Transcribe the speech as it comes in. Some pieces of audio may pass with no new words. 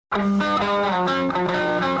This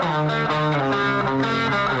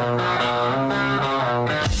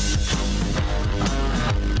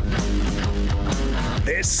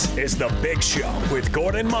is The Big Show with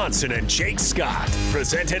Gordon Monson and Jake Scott,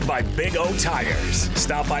 presented by Big O Tires.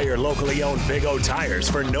 Stop by your locally owned Big O Tires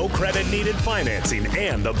for no credit needed financing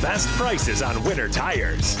and the best prices on winter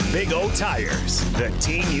tires. Big O Tires, the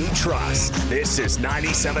team you trust. This is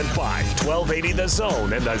 97.5, 1280 The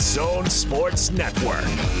Zone and The Zone Sports Network.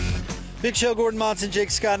 Big Show, Gordon Monson,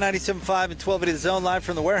 Jake Scott, 97.5 and 1280 The Zone, live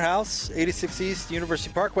from the warehouse, 86 East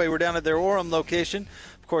University Parkway. We're down at their Orem location.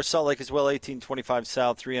 Of course, Salt Lake as well, 1825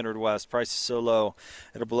 South, 300 West. Price is so low,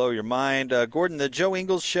 it'll blow your mind. Gordon, the Joe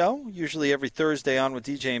Ingles Show, usually every Thursday on with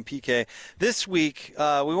DJ and PK. This week,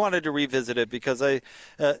 we wanted to revisit it because I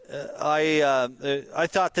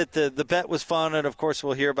thought that the bet was fun, and of course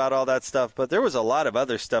we'll hear about all that stuff. But there was a lot of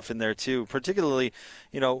other stuff in there too. Particularly,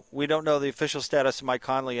 we don't know the official status of Mike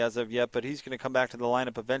Conley as of yet, but he's going to come back to the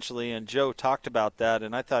lineup eventually. And Joe talked about that,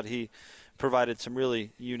 and I thought he provided some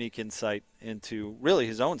really unique insight into really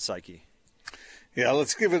his own psyche. Yeah,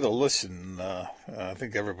 let's give it a listen. I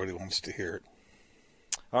think everybody wants to hear it.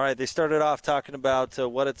 All right, they started off talking about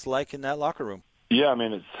what it's like in that locker room. Yeah,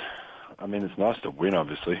 it's nice to win.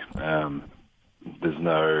 Obviously, there's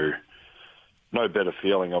no better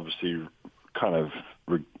feeling. Obviously, kind of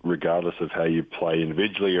regardless of how you play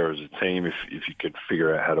individually or as a team, if you could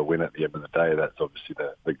figure out how to win at the end of the day, that's obviously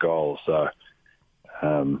the goal. So.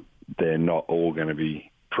 They're not all going to be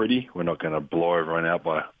pretty. We're not going to blow everyone out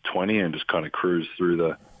by 20 and just kind of cruise through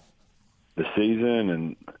the season.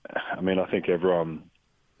 And, I think every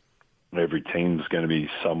team's going to be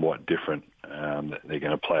somewhat different. They're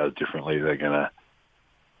going to play out differently. They're going to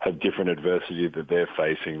have different adversity that they're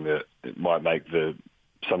facing that it might make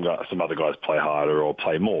some other guys play harder or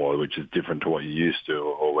play more, which is different to what you're used to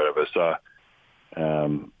or whatever. So,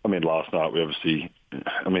 last night we obviously,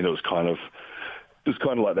 it was kind of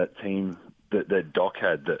like that team that Doc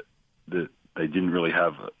had that they didn't really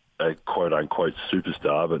have a quote-unquote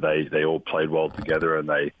superstar, but they all played well together and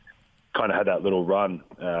they kind of had that little run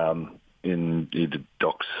in either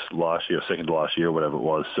Doc's last year or second to last year or whatever it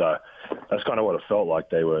was. So that's kind of what it felt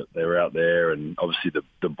like. They were out there, and obviously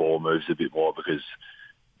the ball moves a bit more because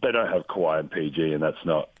they don't have Kawhi and PG, and that's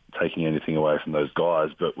not taking anything away from those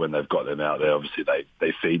guys. But when they've got them out there, obviously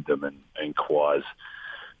they feed them, and Kawhi's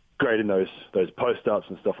great in those post-ups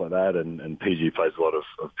and stuff like that, and PG plays a lot of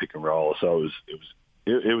pick and roll. So it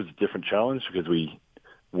was a different challenge because we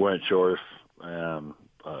weren't sure if I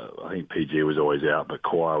think PG was always out, but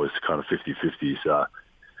Kawhi was kind of 50-50. So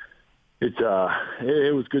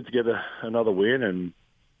it was good to get another win. And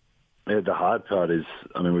the hard part is,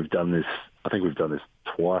 we've done this. I think we've done this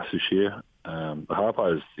twice this year. The hard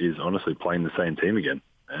part is honestly playing the same team again.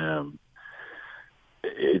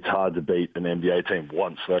 It's hard to beat an NBA team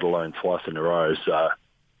once, let alone twice in a row. So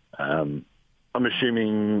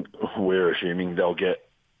we're assuming they'll get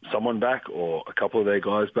someone back or a couple of their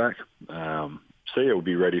guys back. So it'll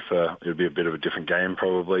be it'll be a bit of a different game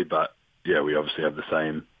probably, but yeah, we obviously have the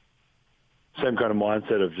same kind of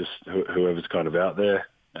mindset of just whoever's kind of out there,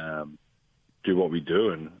 do what we do,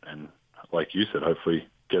 and like you said, hopefully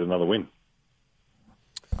get another win.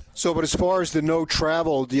 So, but as far as the no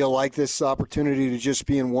travel, do you like this opportunity to just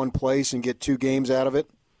be in one place and get 2 games out of it?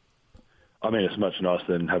 It's much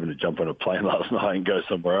nicer than having to jump on a plane last night and go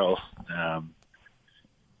somewhere else.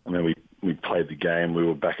 We played the game. We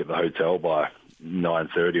were back at the hotel by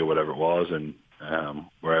 9:30 or whatever it was, and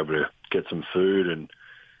we're able to get some food.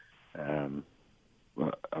 And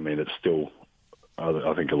it's still.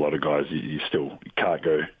 I think a lot of guys you can't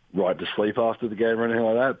go right to sleep after the game or anything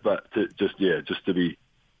like that. But just to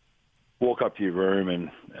walk up to your room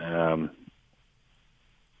and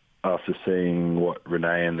after seeing what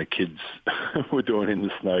Renee and the kids were doing in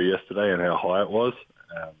the snow yesterday and how high it was,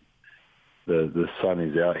 the sun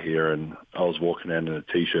is out here, and I was walking around in a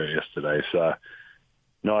T-shirt yesterday. So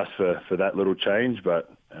nice for that little change,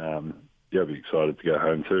 but I'll be excited to go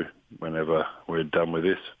home too whenever we're done with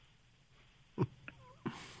this.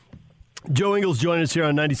 Joe Ingles joining us here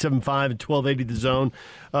on 97.5 and 1280 The Zone.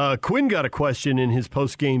 Quinn got a question in his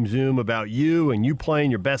post-game Zoom about you and you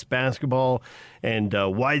playing your best basketball and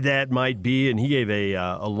why that might be, and he gave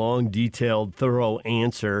a long, detailed, thorough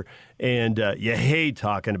answer. And you hate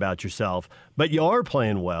talking about yourself, but you are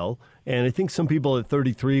playing well. And I think some people at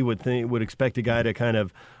 33 would expect a guy to kind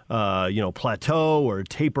of plateau or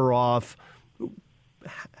taper off.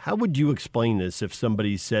 How would you explain this if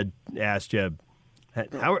somebody asked you,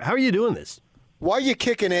 how are you doing this? Why are you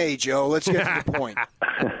kicking A, Joe? Let's get to the point.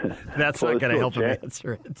 That's not going to help him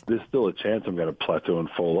answer it. There's still a chance I'm going to plateau and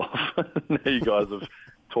fall off. Now you guys have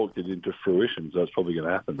talked it into fruition, so it's probably going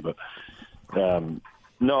to happen. But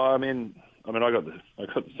no, I mean, I got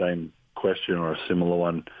the same question or a similar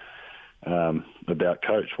one about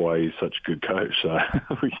Coach, why he's such a good coach. So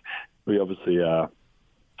we obviously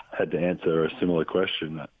had to answer a similar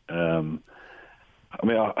question. I mean,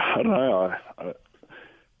 I don't know.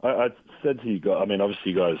 I said to you guys, I mean,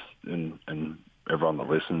 obviously you guys and everyone that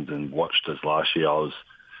listens and watched us last year, I was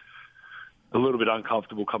a little bit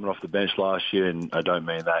uncomfortable coming off the bench last year, and I don't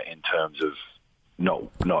mean that in terms of not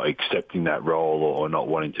accepting that role or not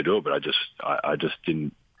wanting to do it, but I just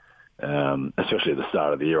didn't, especially at the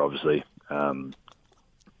start of the year, obviously. I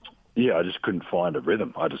just couldn't find a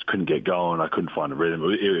rhythm. I just couldn't get going. I couldn't find a rhythm.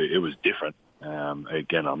 It was different.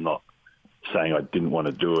 Again, I'm not saying I didn't want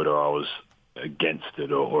to do it or I was against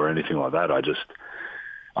it or anything like that. I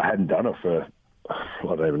hadn't done it for, I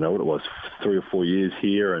don't even know what it was, 3 or 4 years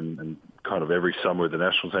here and kind of every summer with the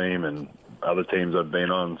national team and other teams I'd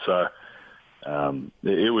been on. So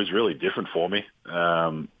it was really different for me.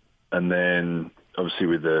 And then obviously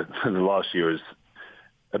with the last year was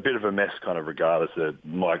a bit of a mess kind of regardless that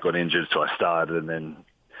Mike got injured, so I started and then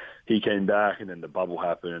he came back and then the bubble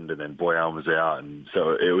happened and then Boyan was out. And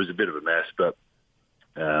so it was a bit of a mess, but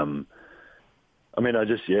I mean, I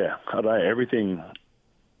don't know, everything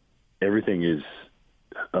is,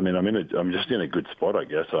 I mean, I'm just in a good spot, I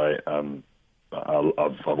guess. I've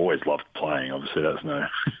always loved playing. Obviously, that's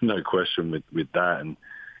no question with that, and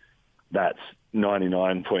that's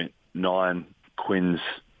 99.9 Quinn's.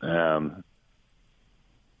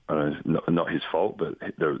 Not his fault, but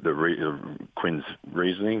Quinn's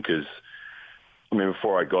reasoning. Because I mean,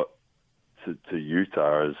 before I got to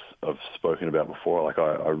Utah, as I've spoken about before, like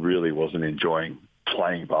I really wasn't enjoying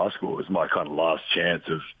playing basketball. It was my kind of last chance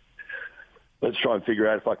of let's try and figure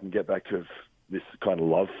out if I can get back to this kind of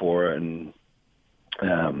love for it, and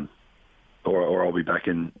or I'll be back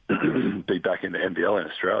in the NBL in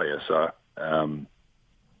Australia. So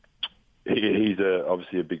he's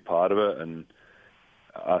obviously a big part of it, and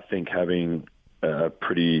I think having a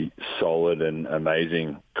pretty solid and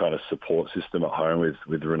amazing kind of support system at home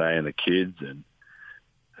with Renee and the kids, and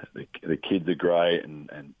the kids are great, and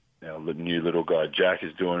you know, the new little guy Jack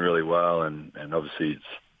is doing really well, and obviously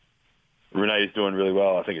Renee's doing really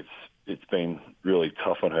well. I think it's been really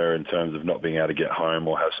tough on her in terms of not being able to get home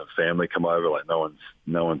or have some family come over. Like no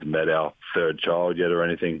one's met our third child yet or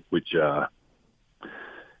anything, which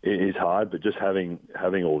is hard. But just having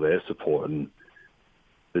all their support, and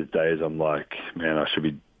there's days I'm like, man, I should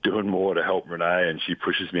be doing more to help Renee, and she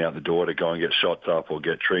pushes me out the door to go and get shots up or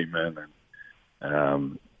get treatment.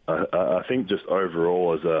 And I think just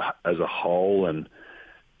overall as a whole, and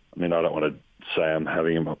I mean, I don't want to say I'm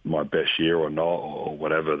having my best year or not, or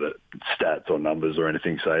whatever the stats or numbers or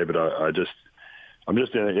anything say, but I'm just I'm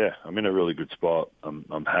in a really good spot.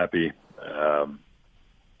 I'm happy,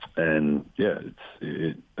 and yeah,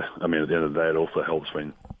 I mean, at the end of the day, it also helps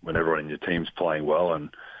when everyone in your team's playing well and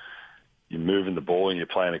you're moving the ball and you're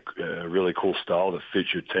playing a really cool style that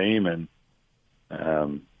fits your team, and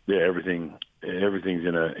everything's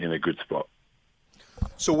in a good spot.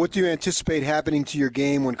 So what do you anticipate happening to your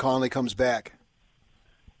game when Conley comes back?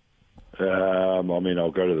 I mean,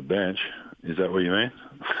 I'll go to the bench. Is that what you mean?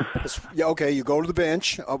 Yeah, okay, you go to the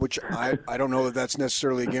bench, which I don't know that that's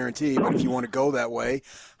necessarily a guarantee, but if you want to go that way,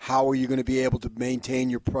 how are you going to be able to maintain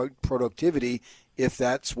your productivity if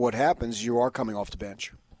that's what happens, you are coming off the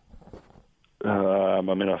bench? I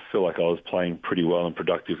mean, I feel like I was playing pretty well and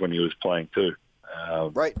productive when he was playing too.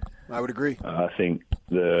 Right, I would agree. I think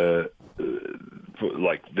the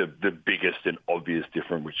biggest and obvious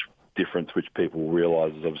difference which people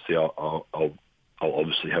realise is obviously I'll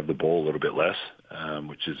obviously have the ball a little bit less,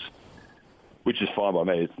 which is fine by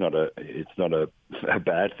me. It's not a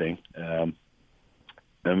bad thing, and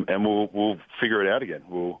we'll figure it out again.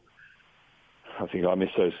 I think I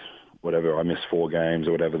missed those. Whatever, I missed 4 games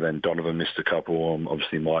or whatever, then Donovan missed a couple.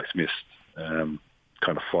 Obviously, Mike's missed kind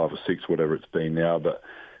of 5 or 6, whatever it's been now. But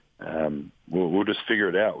we'll just figure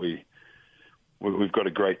it out. We've got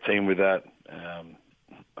a great team with that.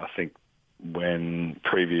 I think when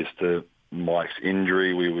previous to Mike's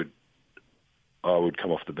injury, I would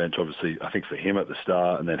come off the bench, obviously, I think for him at the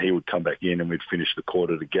start, and then he would come back in and we'd finish the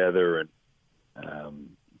quarter together. And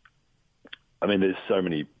I mean, there's so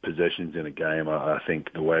many possessions in a game. I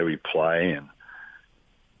think the way we play and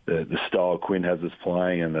the style Quinn has us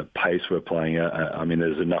playing and the pace we're playing at, I mean,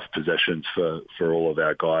 there's enough possessions for all of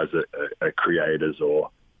our guys that are creators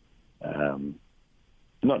or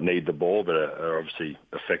not need the ball, but are obviously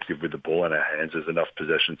effective with the ball in our hands. There's enough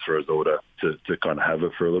possessions for us all to kind of have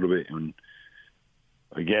it for a little bit. And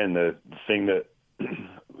again, the thing that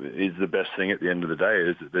is the best thing at the end of the day.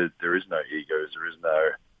 Is that there is no egos. There is no,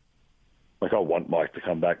 like, I want Mike to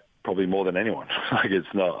come back probably more than anyone. Like,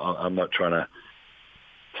 it's not, I'm not trying to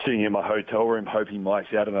sitting in my hotel room hoping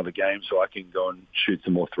Mike's out another game so I can go and shoot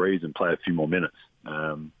some more threes and play a few more minutes.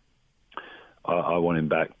 I want him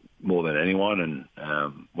back more than anyone,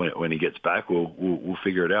 and when he gets back, we'll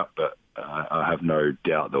figure it out. But I have no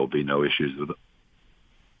doubt there will be no issues with it.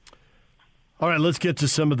 All right, let's get to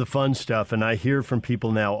some of the fun stuff. And I hear from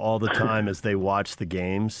people now all the time as they watch the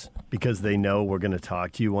games because they know we're going to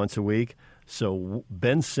talk to you once a week. So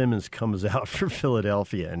Ben Simmons comes out for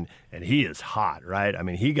Philadelphia, and he is hot, right? I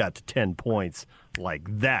mean, he got to 10 points like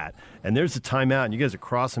that. And there's a timeout, and you guys are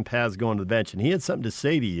crossing paths going to the bench, and he had something to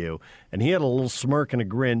say to you, and he had a little smirk and a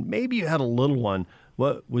grin. Maybe you had a little one.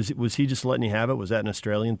 What was he just letting you have it? Was that an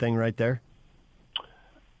Australian thing right there?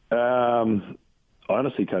 I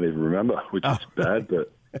honestly can't even remember, which is bad,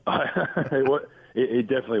 but it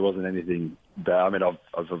definitely wasn't anything bad. I mean, I've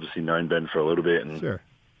obviously known Ben for a little bit, and sure.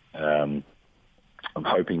 I'm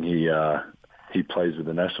hoping he plays with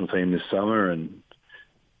the national team this summer and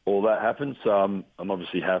all that happens. So I'm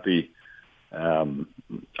obviously happy.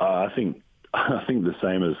 I think the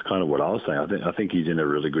same as kind of what I was saying. I think he's in a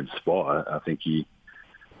really good spot. I think he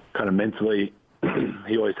kind of mentally,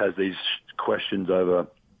 he always has these questions over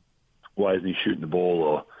why isn't he shooting the ball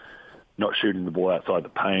or not shooting the ball outside the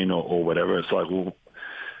paint or whatever. It's like, well,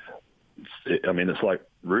 it's like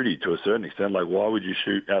Rudy to a certain extent. Like, why would you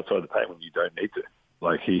shoot outside the paint when you don't need to?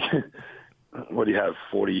 Like, what do you have,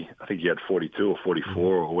 40? I think he had 42 or 44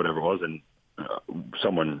 or whatever it was. And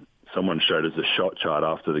someone showed us a shot chart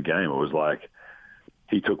after the game. It was like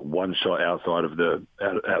he took one shot outside of the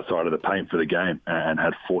paint for the game and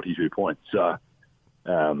had 42 points. So,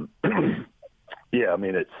 yeah, I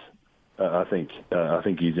mean, it's. I think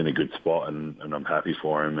he's in a good spot, and I'm happy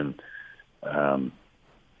for him. And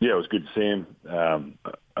yeah, it was good to see him.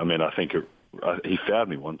 I think he fouled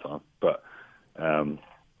me one time, but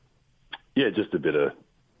yeah, just a bit of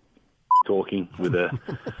talking with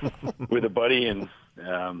a buddy, and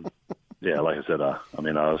yeah, like I said,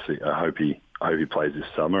 honestly, I hope he plays this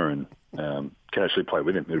summer and can actually play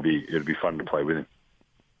with him. It'd be fun to play with him.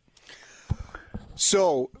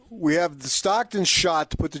 So we have the Stockton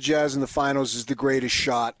shot to put the Jazz in the finals is the greatest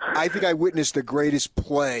shot. I think I witnessed the greatest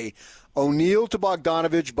play. O'Neal to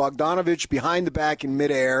Bogdanovich behind the back in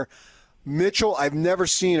midair. Mitchell, I've never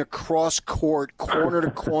seen a cross-court,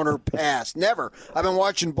 corner-to-corner pass. Never. I've been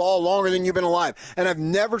watching ball longer than you've been alive, and I've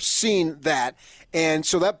never seen that. And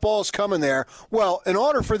so that ball's coming there. Well, in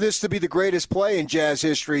order for this to be the greatest play in Jazz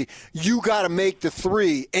history, you got to make the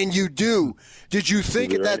three, and you do. Did you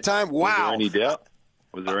think at that time, wow.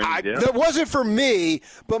 Was there any doubt? That wasn't for me,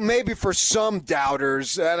 but maybe for some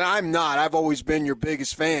doubters, and I'm not. I've always been your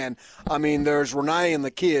biggest fan. I mean, there's Renai and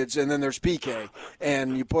the kids, and then there's PK,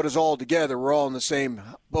 and you put us all together. We're all in the same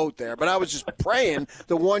boat there. But I was just praying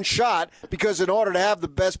the one shot, because in order to have the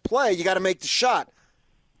best play, you got to make the shot.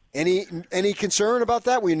 Any concern about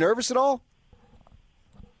that? Were you nervous at all?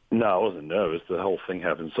 No, I wasn't nervous. The whole thing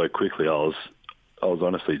happened so quickly. I was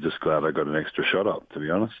honestly just glad I got an extra shot up, to be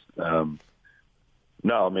honest.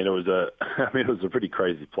 No, it was a pretty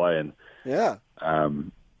crazy play, and yeah,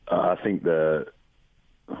 I think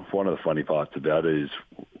one of the funny parts about it is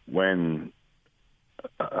when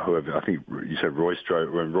whoever, I think you said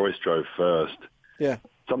when Royce drove first. Yeah,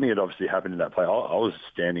 something had obviously happened in that play. I was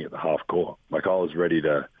standing at the half court, like I was ready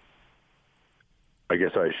to. I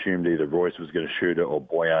guess I assumed either Royce was going to shoot it or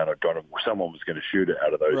Boyan or Donovan, someone was going to shoot it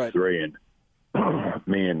out of those three, and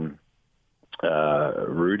me and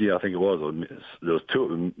Rudy, I think it was. There was two of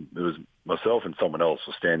them. It was myself and someone else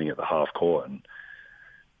was standing at the half court, and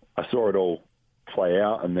I saw it all play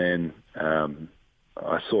out. And then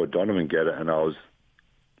I saw Donovan get it, and I was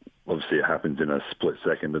obviously it happens in a split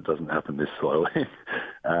second. It doesn't happen this slowly.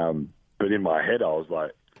 But in my head, I was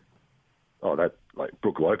like, "Oh, that like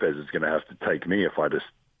Brook Lopez is going to have to take me if I just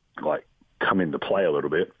like come into play a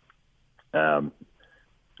little bit." And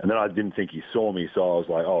then I didn't think he saw me, so I was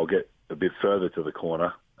like, "Oh, I'll get a bit further to the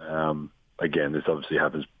corner." Again, this obviously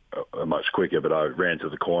happens much quicker, but I ran to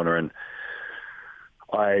the corner, and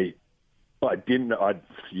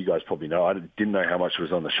you guys probably know, I didn't know how much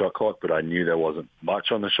was on the shot clock, but I knew there wasn't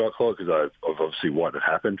much on the shot clock because of obviously what had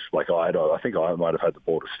happened. Like I think I might have had the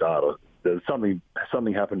ball to start. There's something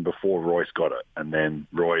happened before Royce got it, and then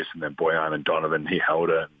Royce, and then Boyan and Donovan, he held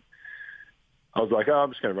it. And I was like, I'm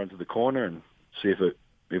just going to run to the corner and see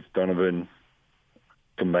if Donovan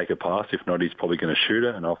can make a pass. If not, he's probably going to shoot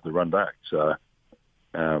it, and I'll have to run back. So,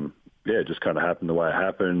 yeah, it just kind of happened the way it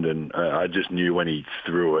happened, and I just knew when he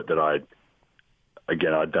threw it that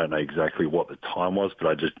again, I don't know exactly what the time was, but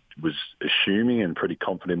I just was assuming and pretty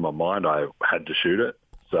confident in my mind I had to shoot it.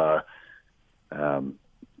 So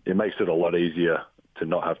it makes it a lot easier to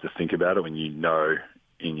not have to think about it when you know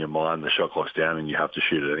in your mind the shot clock's down and you have to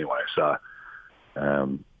shoot it anyway. So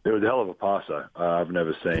it was a hell of a pass, though. I've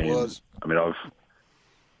never seen. It was. I mean,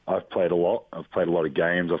 I've played a lot. I've played a lot of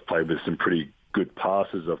games. I've played with some pretty good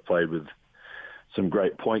passes. I've played with some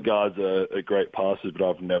great point guards, great passes, but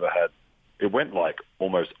I've never had. It went like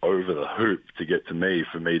almost over the hoop to get to me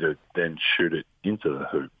for me to then shoot it into the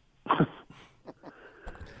hoop.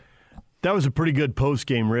 That was a pretty good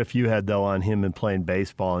post-game riff you had, though, on him and playing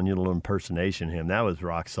baseball and your little impersonation of him. That was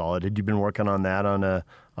rock solid. Had you been working on that on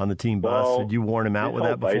the team bus? Well, Had you worn him out with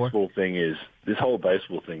that before? This whole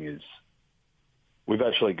baseball thing is, we've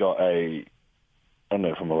actually got I don't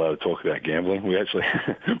know if I'm allowed to talk about gambling.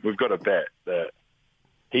 We've got a bet that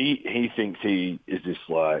he thinks he is this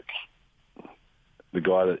like the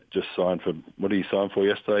guy that just signed for, what did he sign for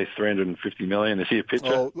yesterday? $350 million. Is he a pitcher?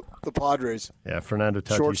 Oh, the Padres. Yeah, Fernando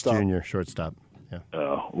Tatis Jr., shortstop. Yeah.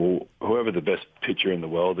 Well, whoever the best pitcher in the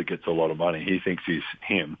world that gets a lot of money, he thinks he's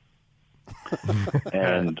him.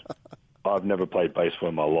 And I've never played baseball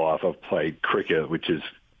in my life. I've played cricket, which is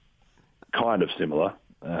kind of similar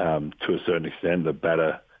to a certain extent. The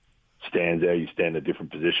batter stands there. You stand in a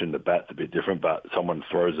different position. The bat's a bit different, but someone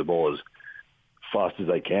throws the ball as fast as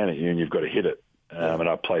they can at you, and you've got to hit it. And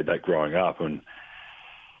I played that growing up. And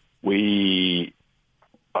I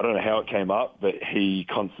don't know how it came up, but he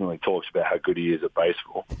constantly talks about how good he is at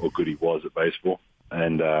baseball, or good he was at baseball.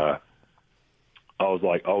 And I was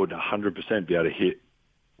like, I would 100% be able to hit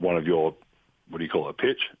one of your, what do you call it, a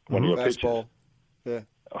pitch? One of your Fastball. pitches. Yeah.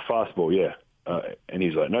 A fastball, yeah. And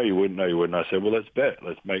he's like, no, you wouldn't. I said, well, let's bet.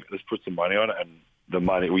 Let's put some money on it. And the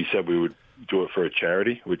money, we said we would do it for a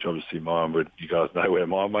charity, which obviously you guys know where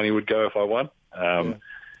my money would go if I won.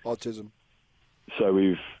 Autism. So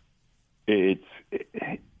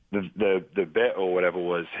the bet or whatever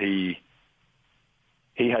was he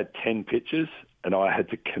had 10 pitches and I had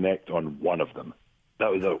to connect on one of them.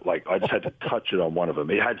 That was I just had to touch it on one of them.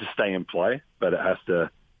 It had to stay in play, but it has to,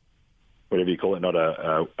 whatever you call it, not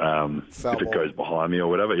if it goes behind me or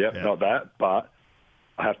whatever. Yeah, not that, but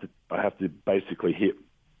I have to basically hit.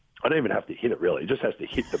 I don't even have to hit it really. It just has to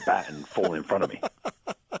hit the bat and fall in front of me.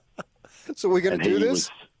 So we're going to do this?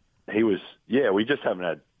 We just haven't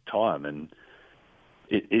had time. And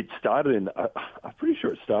it started I'm pretty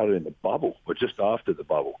sure it started in the bubble, or just after the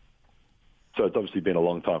bubble. So it's obviously been a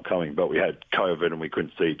long time coming, but we had COVID and we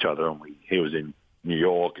couldn't see each other, and he was in New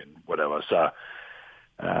York and whatever. So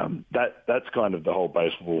that's kind of the whole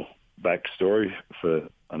baseball backstory.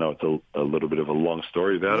 I know it's a little bit of a long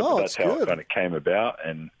story about it, but that's how it kind of came about.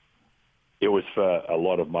 And it was for a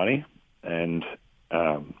lot of money. And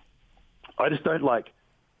I just don't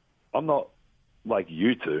I'm not like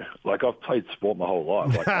you two. Like, I've played sport my whole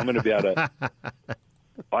life. Like, I'm going to be able to,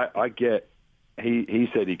 I get, he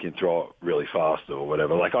said he can throw it really fast or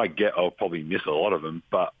whatever. Like, I'll probably miss a lot of them,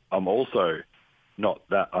 but I'm also not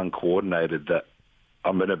that uncoordinated that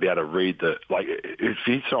I'm going to be able to read if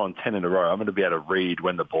he's throwing 10 in a row, I'm going to be able to read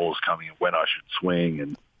when the ball's coming and when I should swing.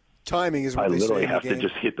 And timing is what I they literally say in the have to game.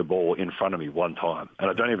 just hit the ball in front of me one time. And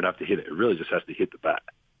I don't even have to hit it. It really just has to hit the bat.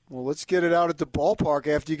 Well, let's get it out at the ballpark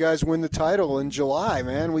after you guys win the title in July,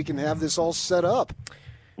 man. We can have this all set up.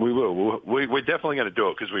 We will. We're definitely going to do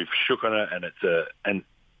it because we've shook on it, and and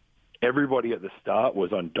everybody at the start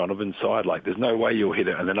was on Donovan's side. Like, there's no way you'll hit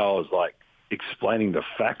it. And then I was explaining the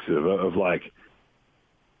facts of it,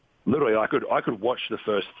 literally, I could watch the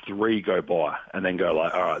first three go by and then go all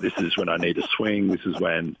right, this is when I need to swing. This is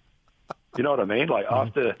when, you know what I mean?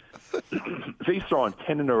 After, if he's throwing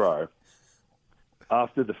 10 in a row,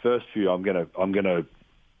 after the first few, I've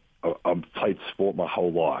played sport my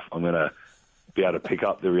whole life. I'm going to be able to pick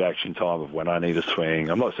up the reaction time of when I need to swing.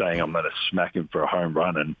 I'm not saying I'm going to smack him for a home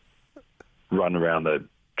run and run around the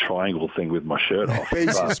triangle thing with my shirt off.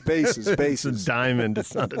 Bases. It's a diamond.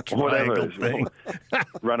 It's not a triangle thing.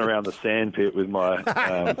 Run around the sand pit with my...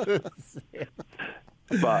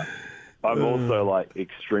 but I'm also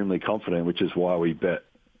extremely confident, which is why we bet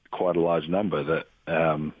quite a large number that...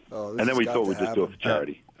 and then we thought we'd just do it for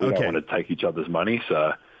charity. We don't want to take each other's money,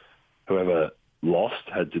 so whoever lost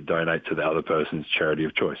had to donate to the other person's charity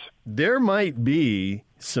of choice. There might be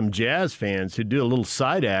some Jazz fans who do a little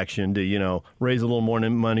side action to, raise a little more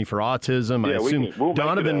money for autism. Yeah, I assume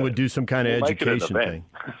Donovan would do some kind of education thing.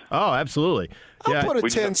 Oh, absolutely. I'll put a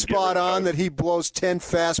 10 spot on that he blows 10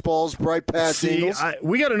 fastballs right past Eagles.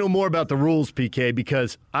 We got to know more about the rules, PK,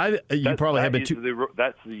 because I have been too.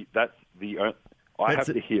 I have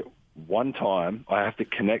to hit one time. I have to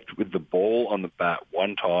connect with the ball on the bat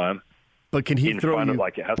one time. But can he throw you?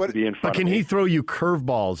 It has to be in front. But can he throw you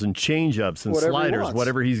curveballs and changeups and sliders,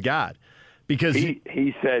 whatever he's got? Because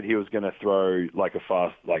he said he was going to throw like a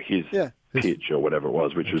fast, like his pitch or whatever it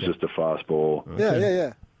was, which was just a fastball. Okay.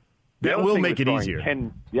 Yeah. That will make it easier.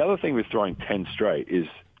 The other thing with throwing 10 straight is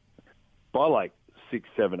by like 6,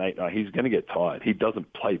 7, 8, 9, he's going to get tired. He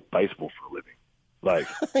doesn't play baseball for a living. Like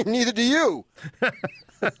neither do you.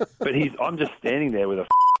 But I'm just standing there with a.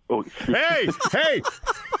 Hey!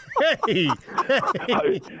 It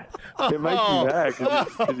makes me mad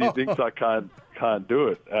because he thinks I can't do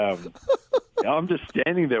it. I'm just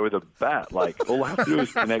standing there with a bat. Like all I have to do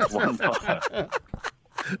is connect one time.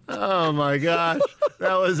 Oh, my gosh.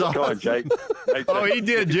 That was awesome. Go on, Jake. Oh, he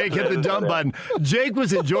did. Jake hit the dump button. Jake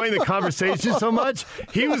was enjoying the conversation so much,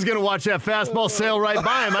 he was going to watch that fastball sail right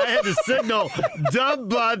by him. I had to signal, dump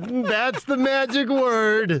button. That's the magic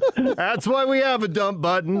word. That's why we have a dump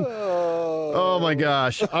button. Oh, my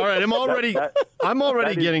gosh. All right, I'm already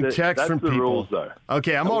getting texts from people. Rules, though.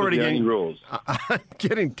 Okay, I'm already getting rules. I'm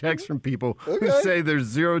getting texts from people who say there's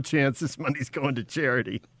zero chance this money's going to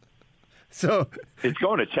charity. So it's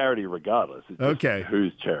going to charity regardless. It's okay.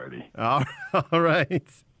 Whose charity? All right.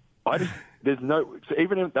 There's no. So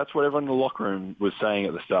even if that's what everyone in the locker room was saying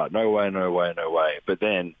at the start. No way, no way, no way. But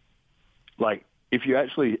then, like, if you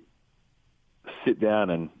actually sit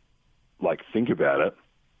down and like think about it,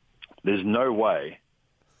 there's no way.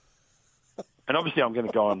 And obviously, I'm going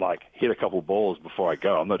to go and like hit a couple balls before I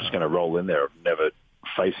go. I'm not just going to roll in there, never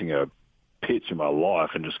facing a pitch in my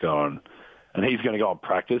life, and just going. And he's going to go on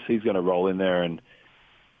practice. He's going to roll in there, and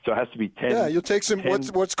so it has to be 10. Yeah, you'll take some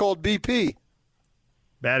what's called BP.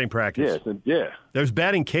 Batting practice. Yeah. There's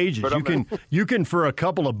batting cages. You can for a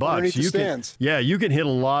couple of bucks. Underneath the stands. You can hit a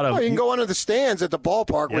lot of. Oh, you can go under the stands at the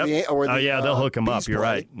ballpark they'll hook them up. You're play.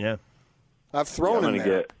 right. Yeah. I've thrown them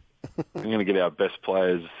there. I'm going to get our best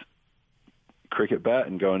players' cricket bat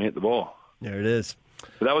and go and hit the ball. There it is.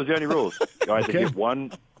 But that was the only rules. I had to get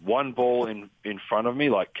one ball in front of me,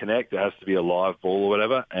 like connect. It has to be a live ball or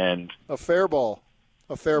whatever, and a fair ball.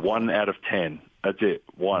 1 out of 10. That's it.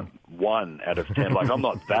 One out of 10. Like I'm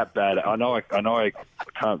not that bad. I know I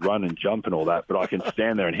can't run and jump and all that, but I can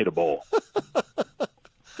stand there and hit a ball.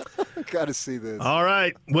 Got to see this. All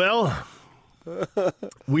right. Well,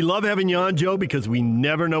 we love having you on, Joe, because we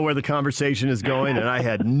never know where the conversation is going, and I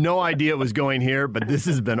had no idea it was going here, but this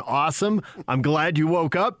has been awesome. I'm glad you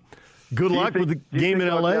woke up. Good luck with the game in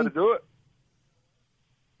L.A. Do do it?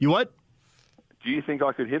 You what? Do you think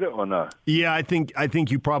I could hit it or no? Yeah, I think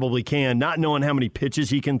you probably can. Not knowing how many pitches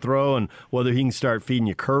he can throw and whether he can start feeding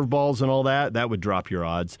you curveballs and all that would drop your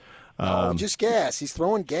odds. Just gas. He's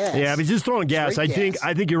throwing gas. Yeah, if he's just throwing gas, I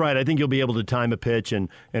think you're right. I think you'll be able to time a pitch and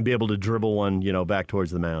be able to dribble one, back towards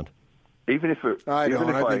the mound. Even if it, I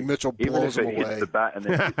think Mitchell blows him away. Hits the bat and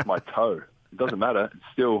then hits my toe, it doesn't matter. It's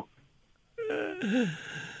still.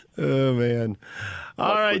 Oh man!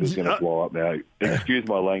 All right, it's going to blow up now. Excuse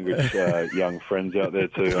my language, young friends out there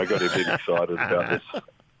too. I got a bit excited about this.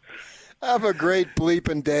 Have a great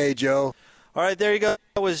bleeping day, Joe. All right, there you go.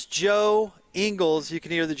 That was Joe Ingles. You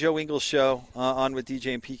can hear the Joe Ingles Show on with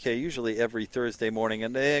DJ and PK usually every Thursday morning.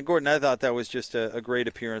 And Gordon, I thought that was just a great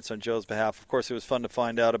appearance on Joe's behalf. Of course, it was fun to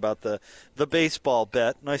find out about the baseball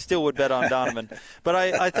bet, and I still would bet on Donovan. But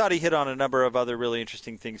I thought he hit on a number of other really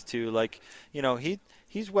interesting things too. Like,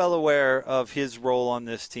 he's well aware of his role on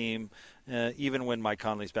this team, even when Mike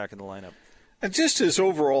Conley's back in the lineup. And just his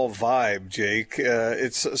overall vibe, Jake,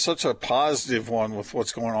 it's such a positive one with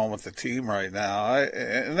what's going on with the team right now.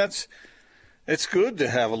 It's good to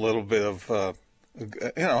have a little bit of,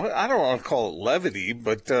 I don't want to call it levity,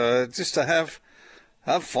 but just to have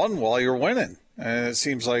fun while you're winning. And it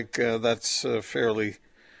seems like that's fairly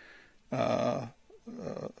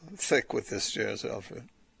thick with this Jazz outfit.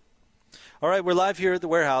 All right, we're live here at the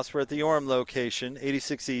warehouse. We're at the Orem location,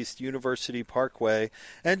 86 East University Parkway.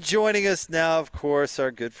 And joining us now, of course, our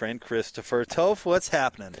good friend Christopher. Toph, what's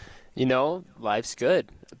happening? Life's good.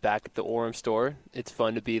 Back at the Orem store. It's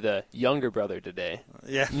fun to be the younger brother today.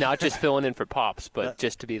 Yeah. Not just filling in for Pops, but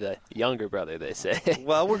just to be the younger brother, they say.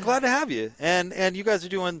 Well, we're glad to have you. And you guys are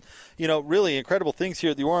doing, really incredible things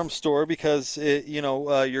here at the Orem store because,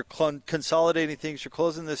 you're consolidating things. You're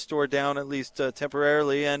closing this store down at least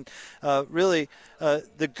temporarily. And really,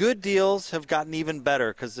 the good deals have gotten even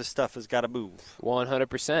better because this stuff has got to move.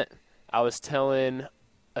 100%. I was telling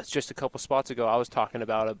just a couple spots ago, I was talking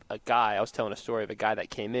about a guy. I was telling a story of a guy that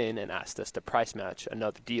came in and asked us to price match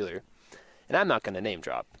another dealer. And I'm not going to name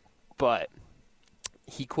drop, but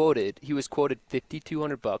he was quoted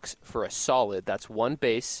 $5,200 for a solid. That's one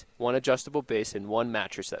base, one adjustable base, and one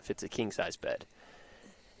mattress that fits a king-size bed.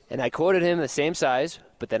 And I quoted him the same size,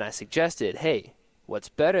 but then I suggested, hey, what's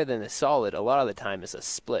better than a solid a lot of the time is a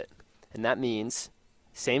split. And that means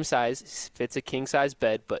same size, fits a king-size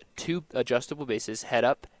bed, but two adjustable bases, head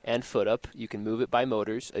up and foot up. You can move it by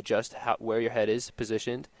motors, adjust where your head is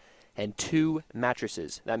positioned, and two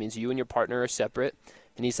mattresses. That means you and your partner are separate.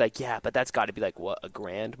 And he's like, yeah, but that's got to be like, what,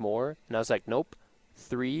 $1,000 more? And I was like, nope,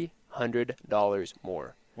 $300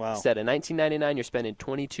 more. Wow. Instead of $19.99, you're spending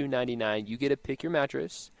 $22.99. You get to pick your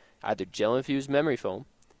mattress, either gel-infused memory foam,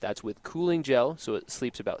 that's with cooling gel, so it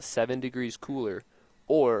sleeps about 7 degrees cooler,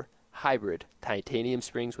 or hybrid titanium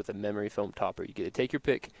springs with a memory foam topper. You get to take your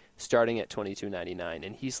pick, starting at $22.99.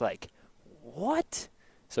 And he's like, what?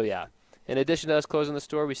 So, yeah, in addition to us closing the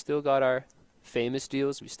store, we still got our famous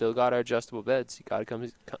deals. We still got our adjustable beds. You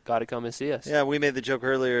gotta come and see us. Yeah, we made the joke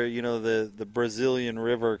earlier, the Brazilian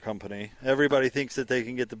River Company. Everybody thinks that they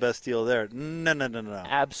can get the best deal there. No.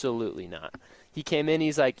 Absolutely not. He came in,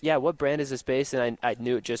 he's like, yeah, what brand is this base? And I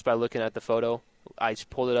knew it just by looking at the photo. I just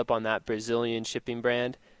pulled it up on that Brazilian shipping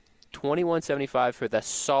brand. $21.75 for the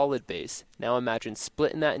solid base. Now imagine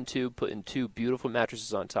splitting that in two, putting two beautiful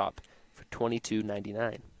mattresses on top for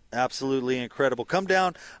 $22.99. Absolutely incredible. Come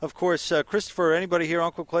down, of course, Christopher, anybody here,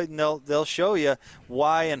 Uncle Clayton, they'll show you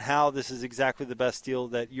why and how this is exactly the best deal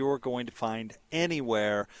that you're going to find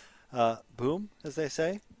anywhere. Boom, as they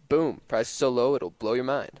say. Boom. Price is so low, it'll blow your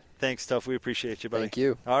mind. Thanks, Tuff. We appreciate you, buddy. Thank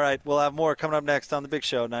you. All right, we'll have more coming up next on The Big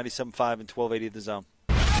Show, 97.5 and 1280 The Zone.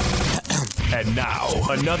 And now,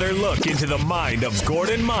 another look into the mind of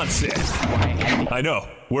Gordon Monson. I know,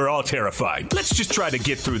 we're all terrified. Let's just try to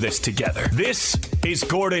get through this together. This is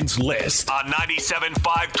Gordon's List on 97.5,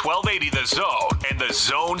 1280 The Zone and The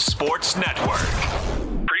Zone Sports Network.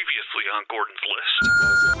 Previously on Gordon's List.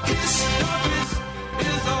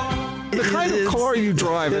 The kind of car you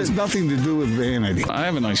drive has nothing to do with vanity. I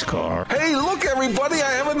have a nice car. Hey, look, everybody,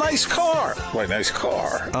 I have a nice car. My nice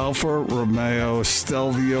car. Alfa Romeo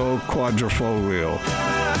Stelvio Quadrifoglio.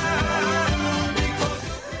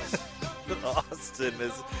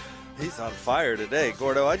 Austin he's on fire today.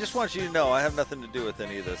 Gordo, I just want you to know I have nothing to do with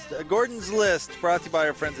any of this. Gordon's List brought to you by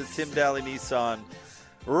our friends at Tim Daly Nissan.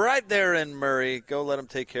 Right there in Murray. Go let them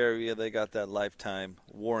take care of you. They got that lifetime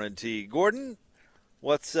warranty. Gordon,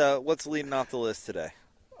 what's leading off the list today?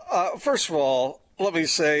 First of all, let me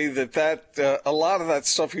say that a lot of that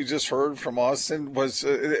stuff you just heard from Austin was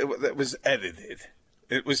edited.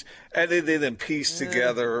 It was edited and pieced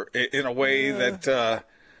together in a way that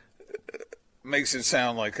makes it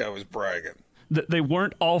sound like I was bragging. They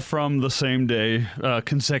weren't all from the same day,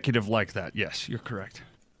 consecutive like that. Yes, you're correct.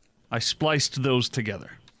 I spliced those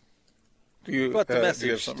together. But the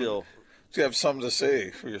message still. Do you have something to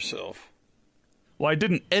say for yourself? Well, I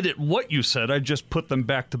didn't edit what you said. I just put them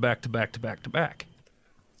back to back to back to back to back.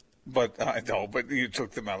 But I know, but you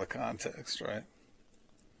took them out of context, right?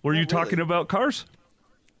 Were you talking about cars?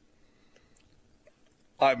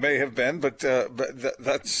 I may have been, but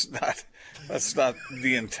that's not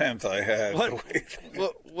the intent I had.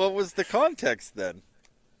 What was the context then?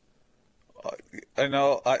 I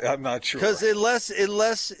know I'm not sure. Because unless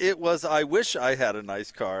it was, I wish I had a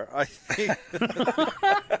nice car. I think.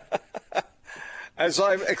 As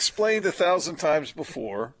I've explained 1,000 times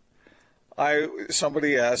before,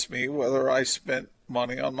 somebody asked me whether I spent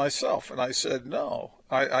money on myself, and I said no.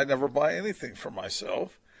 I never buy anything for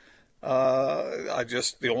myself.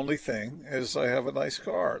 The only thing is I have a nice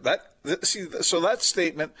car. So that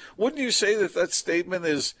statement, wouldn't you say that statement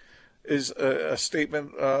is a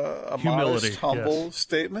statement, a humility, modest, humble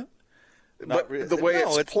statement? Not but the way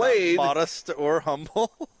it's not played, modest or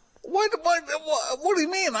humble. What do you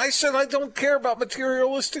mean? I said I don't care about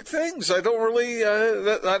materialistic things. I don't really.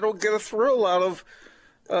 I don't get a thrill out of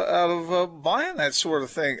buying that sort of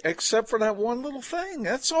thing, except for that one little thing.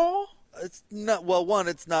 That's all. It's not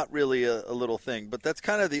it's not really a little thing, but that's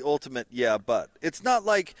kind of the ultimate but. It's not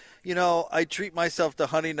like, I treat myself to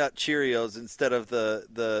Honey Nut Cheerios instead of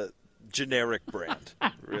the generic brand,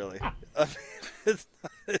 really. I mean, it's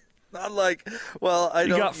not like, I don't.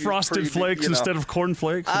 You got Frosted Flakes instead of Corn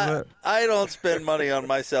Flakes? I don't spend money on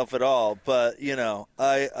myself at all, but,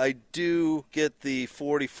 I do get the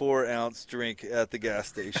 44-ounce drink at the gas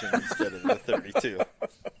station instead of the 32.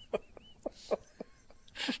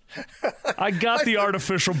 I got the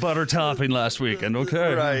artificial butter topping last weekend,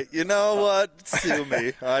 okay? Right. You know what? Sue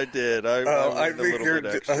me. I did. I think you're,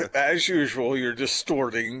 as usual, you're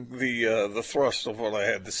distorting the thrust of what I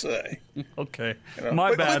had to say. Okay.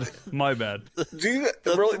 My bad. Do you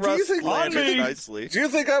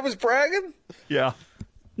think I was bragging? Yeah.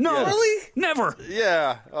 No, really? Never.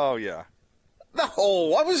 Yeah. Oh, yeah.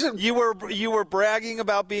 No, I wasn't. You were bragging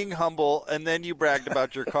about being humble, and then you bragged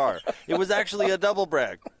about your car. It was actually a double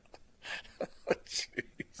brag.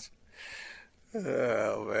 Jeez.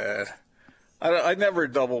 Oh, man. I never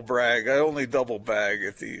double brag. I only double bag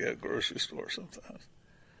at the grocery store sometimes.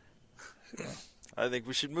 So. I think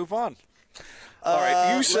we should move on. All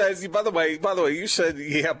right. You said, by the way, you said,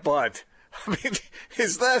 yeah, but. I mean,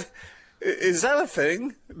 is that a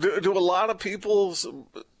thing? Do a lot of people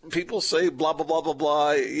say blah, blah, blah, blah,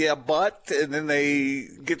 blah, yeah, but, and then they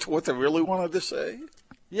get to what they really wanted to say?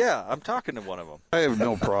 Yeah, I'm talking to one of them. I have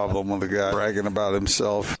no problem with a guy bragging about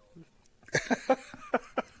himself.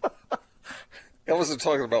 I wasn't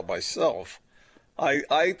talking about myself.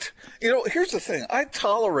 Here's the thing. I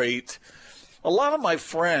tolerate a lot of my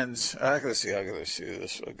friends. I gotta see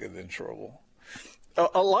this. I'll get in trouble.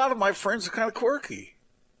 A lot of my friends are kind of quirky,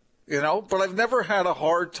 but I've never had a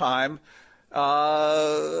hard time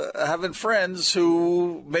having friends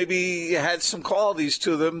who maybe had some qualities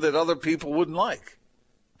to them that other people wouldn't like.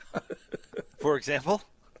 For example?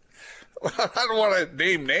 I don't want to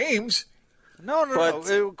name names. No.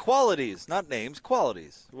 Qualities, not names.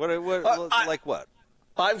 Qualities. Like what?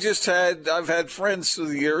 I've had friends through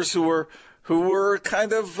the years who were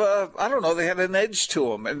kind of I don't know. They had an edge to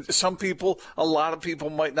them, and a lot of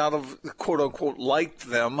people might not have quote unquote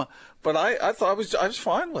liked them, but I thought I was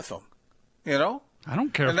fine with them. I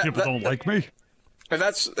don't care if people don't like me, and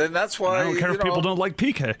that's why I don't care if people don't like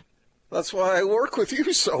PK. That's why I work with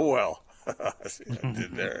you so well. See what I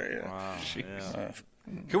did there. Yeah. Wow. Yeah.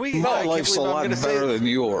 My life's a lot better than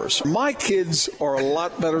yours. My kids are a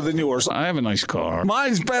lot better than yours. I have a nice car.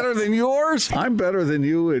 Mine's better than yours. I'm better than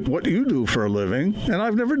you at what you do for a living, and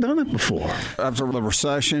I've never done it before. After the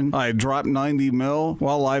recession, I dropped $90 million.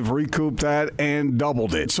 Well, I've recouped that and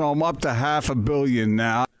doubled it. So I'm up to $500 million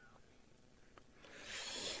now.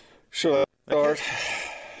 Should I start?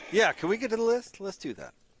 Yeah, can we get to the list? Let's do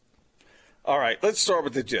that. All right, let's start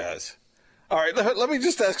with the Jazz. All right, let me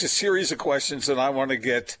just ask a series of questions, and I want to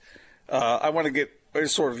get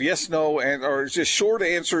sort of yes, no, or just short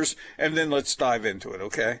answers, and then let's dive into it.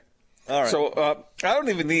 Okay. All right. So I don't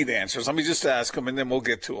even need answers. Let me just ask them, and then we'll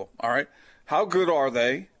get to them. All right. How good are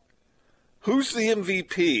they? Who's the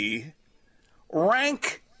MVP?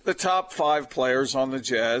 Rank the top 5 players on the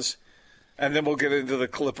Jazz, and then we'll get into the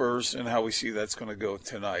Clippers and how we see that's going to go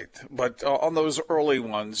tonight. But on those early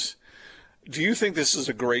ones, do you think this is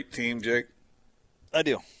a great team, Jake? I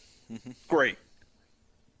do. Mm-hmm. Great.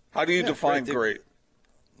 How do you define great?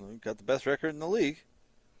 We've got the best record in the league.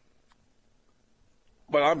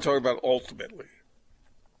 But I'm talking about ultimately.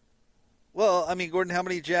 Well, I mean, Gordon, how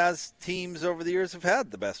many Jazz teams over the years have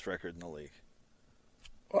had the best record in the league?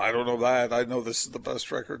 Well, I don't know that. I know this is the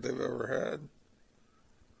best record they've ever had.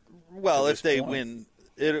 Well, if they win,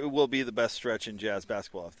 it will be the best stretch in Jazz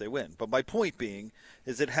basketball if they win. But my point being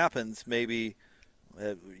is it happens maybe –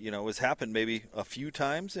 has happened maybe a few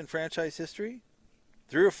times in franchise history,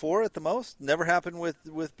 3 or 4 at the most. Never happened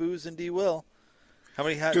with Booz and D. Will. How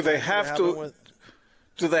many? Do they have to?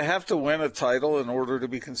 Do they have to win a title in order to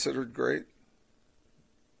be considered great?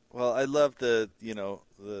 Well, I love the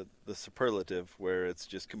superlative where it's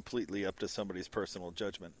just completely up to somebody's personal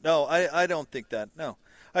judgment. No, I don't think that. No,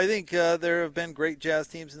 I think there have been great Jazz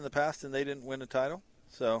teams in the past and they didn't win a title.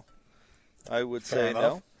 So I would say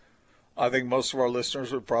no. I think most of our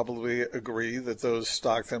listeners would probably agree that those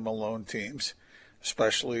Stockton Malone teams,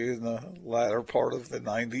 especially in the latter part of the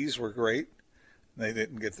 90s, were great. They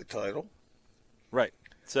didn't get the title. Right.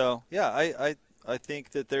 So, yeah, I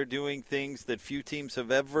think that they're doing things that few teams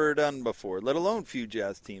have ever done before, let alone few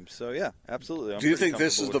Jazz teams. So, yeah, absolutely. Do you think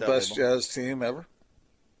this is the best Jazz team ever?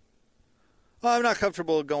 Well, I'm not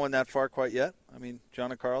comfortable going that far quite yet. I mean,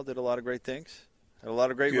 John and Carl did a lot of great things. Had a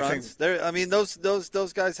lot of great runs.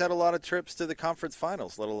 Those guys had a lot of trips to the conference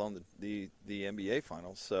finals, let alone the NBA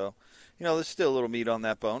finals. So, there's still a little meat on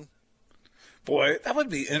that bone. Boy, that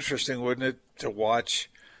would be interesting, wouldn't it, to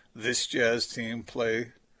watch this Jazz team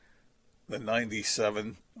play the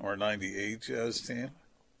 97 or 98 Jazz team?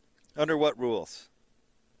 Under what rules?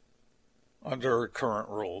 Under current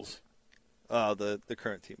rules. The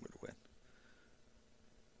current team would win.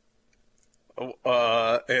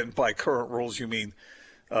 And by current rules, you mean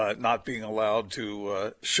not being allowed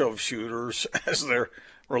to shove shooters as they're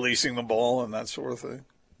releasing the ball and that sort of thing?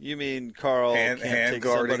 You mean Carl can't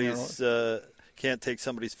take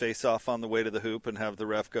somebody's face off on the way to the hoop and have the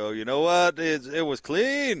ref go, you know what, it was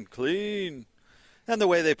clean. And the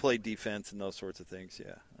way they play defense and those sorts of things,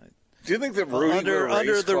 yeah. Do you think that Rudy would erase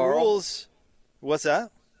under the Carl? rules? What's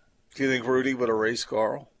that? Do you think Rudy would erase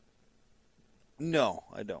Carl? No,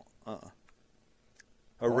 I don't.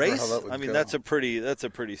 A race? I mean, that's a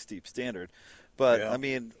pretty steep standard. But, I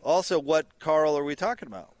mean, also what Carl are we talking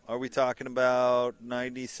about? Are we talking about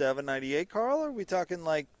 97, 98 Carl? Or are we talking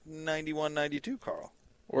like 91, 92 Carl?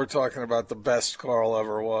 We're talking about the best Carl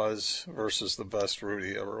ever was versus the best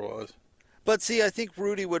Rudy ever was. But, see, I think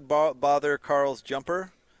Rudy would bother Carl's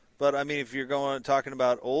jumper. But, I mean, if you're talking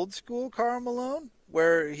about old school Karl Malone,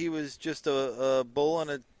 where he was just a bull in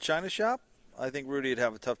a china shop, I think Rudy would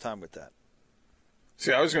have a tough time with that.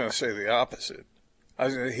 See, I was going to say the opposite.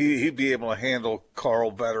 He'd be able to handle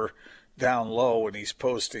Carl better down low when he's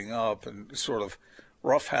posting up and sort of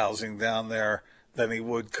roughhousing down there than he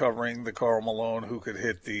would covering the Karl Malone who could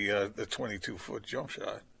hit the 22-foot jump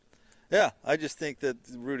shot. Yeah, I just think that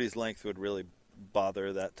Rudy's length would really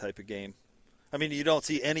bother that type of game. I mean, you don't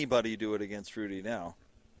see anybody do it against Rudy now.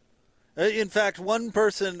 In fact, one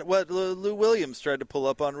person, Lou Williams tried to pull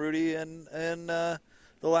up on Rudy in the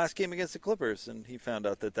last game against the Clippers, and he found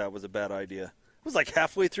out that was a bad idea. It was like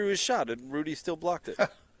halfway through his shot, and Rudy still blocked it.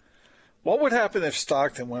 What would happen if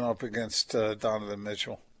Stockton went up against Donovan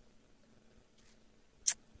Mitchell?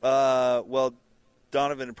 Well,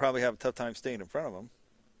 Donovan would probably have a tough time staying in front of him.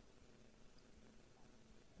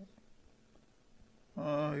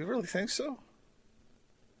 You really think so?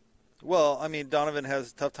 Well, I mean, Donovan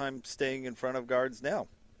has a tough time staying in front of guards now.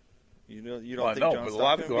 You don't think John but a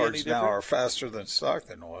lot of Stockton guards now are faster than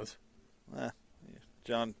Stockton was.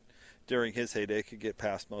 John, during his heyday, could get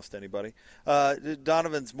past most anybody.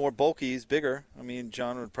 Donovan's more bulky. He's bigger. I mean,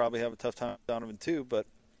 John would probably have a tough time with Donovan too, but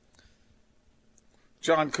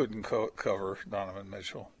John couldn't cover Donovan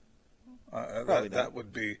Mitchell. That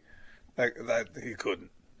would be that he couldn't.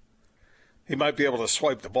 He might be able to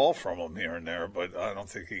swipe the ball from him here and there, but I don't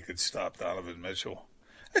think he could stop Donovan Mitchell.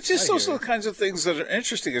 It's just those are the kinds of things that are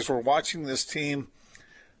interesting as we're watching this team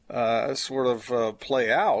sort of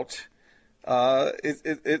play out. How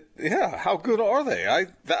good are they? I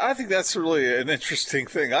think that's really an interesting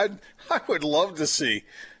thing. I would love to see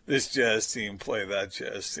this Jazz team play that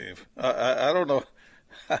Jazz team. I don't know.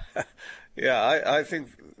 I think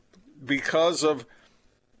because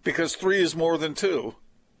 3 is more than 2.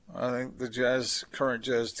 I think the current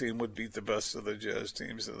Jazz team would beat the best of the Jazz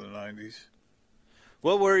teams of the 90s.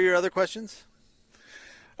 What were your other questions?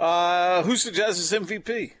 Who's the Jazz's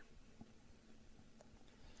MVP?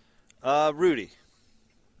 Rudy.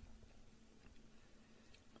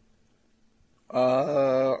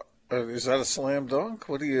 Is that a slam dunk?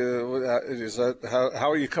 How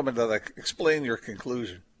are you coming to that? Explain your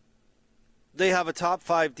conclusion. They have a top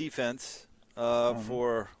 5 defense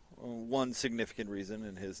for one significant reason,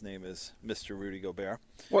 and his name is Mr. Rudy Gobert.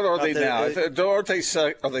 What are they now? Are they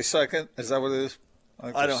second? Is that what it is?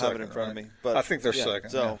 I don't have it in front of me, but I think they're second.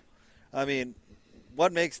 So, I mean,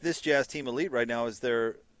 what makes this Jazz team elite right now is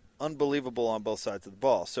they're unbelievable on both sides of the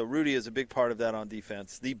ball. So Rudy is a big part of that on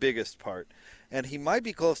defense, the biggest part. And he might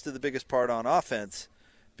be close to the biggest part on offense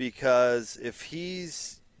because if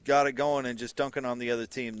he's got it going and just dunking on the other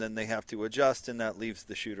team, then they have to adjust, and that leaves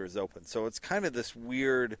the shooters open. So it's kind of this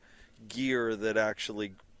weird gear that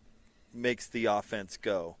actually makes the offense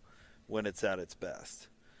go when it's at its best.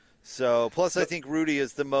 So, plus I think Rudy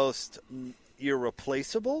is the most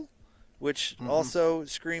irreplaceable, which also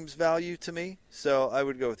screams value to me. So I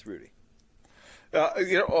would go with Rudy.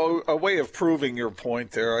 A way of proving your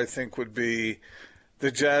point there, I think, would be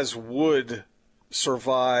the Jazz would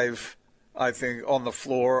survive, I think, on the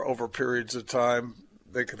floor over periods of time.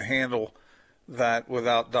 They could handle that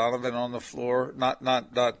without Donovan on the floor, not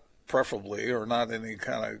preferably or not in any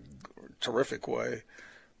kind of terrific way.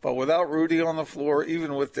 But without Rudy on the floor,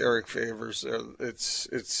 even with Derek Favors,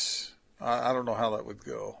 it's I don't know how that would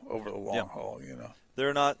go over the long haul.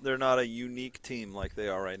 They're not a unique team like they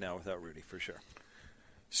are right now without Rudy, for sure.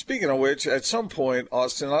 Speaking of which, at some point,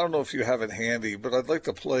 Austin, I don't know if you have it handy, but I'd like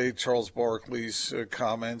to play Charles Barkley's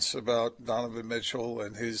comments about Donovan Mitchell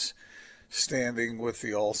and his standing with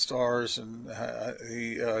the All-Stars. And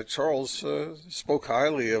Charles spoke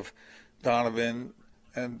highly of Donovan,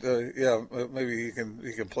 and maybe he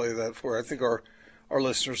can play that for you. I think our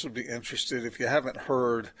listeners would be interested. If you haven't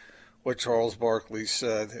heard what Charles Barkley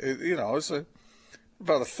said, it's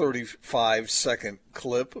about a 35-second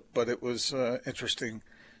clip, but it was interesting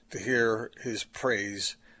to hear his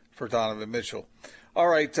praise for Donovan Mitchell. All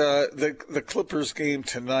right, the Clippers game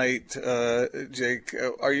tonight, Jake,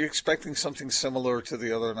 are you expecting something similar to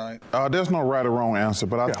the other night? There's no right or wrong answer,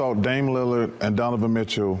 but I thought Dame Lillard and Donovan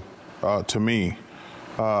Mitchell, to me,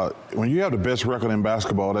 when you have the best record in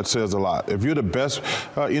basketball, that says a lot. If you're the best,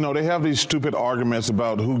 they have these stupid arguments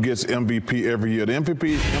about who gets MVP every year. The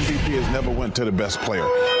MVP has never went to the best player.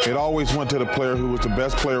 It always went to the player who was the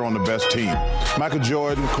best player on the best team. Michael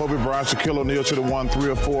Jordan, Kobe Bryant, Shaquille O'Neal should have won 3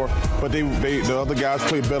 or 4, but the other guys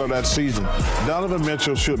played better that season. Donovan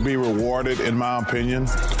Mitchell should be rewarded, in my opinion.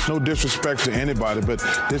 No disrespect to anybody, but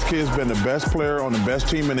this kid's been the best player on the best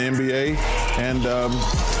team in the NBA, and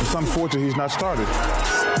it's unfortunate he's not started.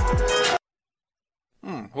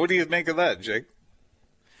 What do you think of that, Jake?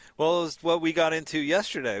 Well, it was what we got into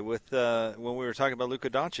yesterday with when we were talking about Luka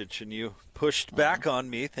Doncic, and you pushed back on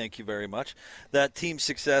me. Thank you very much. That team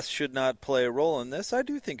success should not play a role in this. I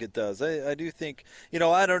do think it does. I do think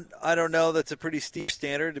I don't know. That's a pretty steep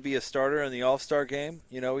standard to be a starter in the All-Star game.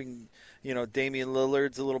 We can. Damian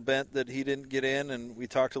Lillard's a little bent that he didn't get in, and we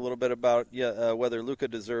talked a little bit about whether Luka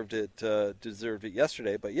deserved it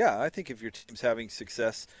yesterday. But yeah, I think if your team's having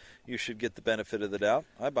success, you should get the benefit of the doubt.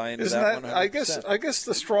 I buy into that 100%. I guess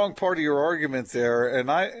the strong part of your argument there,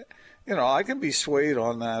 and I can be swayed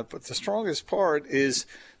on that, but the strongest part is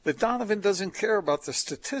that Donovan doesn't care about the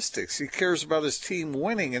statistics. He cares about his team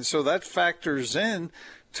winning, and so that factors in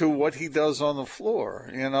to what he does on the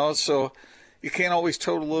floor. So you can't always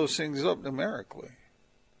total those things up numerically.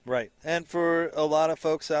 Right. And for a lot of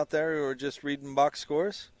folks out there who are just reading box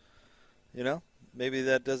scores, maybe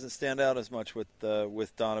that doesn't stand out as much with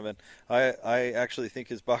Donovan. I actually think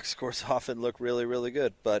his box scores often look really, really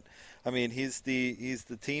good. But, I mean, he's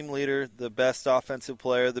the team leader, the best offensive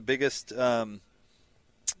player, the biggest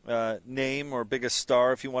name or biggest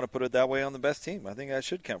star, if you want to put it that way, on the best team. I think that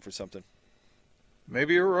should count for something.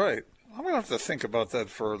 Maybe you're right. I'm going to have to think about that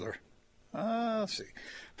further. Let's see.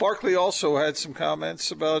 Barkley also had some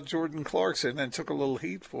comments about Jordan Clarkson and took a little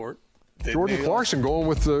heat for it. Jordan Clarkson going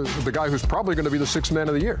with the guy who's probably going to be the sixth man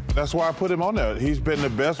of the year. That's why I put him on there. He's been the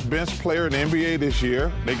best bench player in the NBA this year.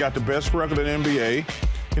 They got the best record in the NBA.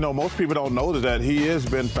 Most people don't know that he has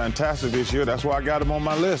been fantastic this year. That's why I got him on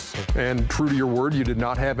my list. And true to your word, you did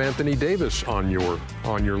not have Anthony Davis on your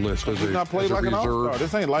list as He's not played like an all-star.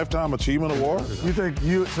 This ain't Lifetime Achievement Award.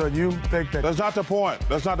 You think that? That's not the point.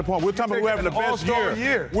 We're talking about who having the best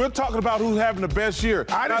year. We're talking about who's having the best year.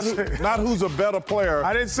 Not who's a better player.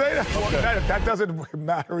 I didn't say that. Okay. That doesn't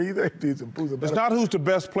matter either. It's not who's the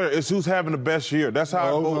best player. It's who's having the best year. That's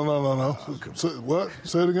how. No. What?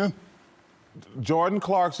 Say it again. Jordan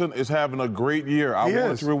Clarkson is having a great year. I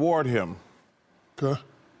want to reward him. Okay.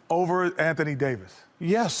 Over Anthony Davis.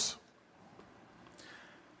 Yes.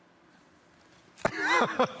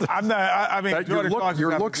 I'm not.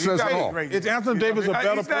 Your look says it all. Is Anthony Davis a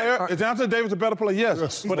better player? Is Anthony Davis a better player?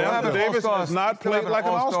 Yes. But Anthony Davis has not played like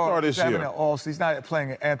an all-star this year. He's not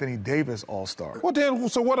playing an Anthony Davis all-star. Well, then,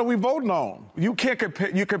 so what are we voting on? You can't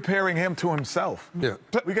compare. You're comparing him to himself. Yeah.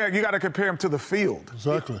 You got to compare him to the field.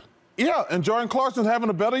 Exactly. Yeah, and Jordan Clarkson's having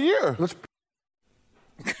a better year.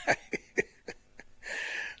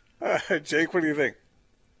 Jake, what do you think?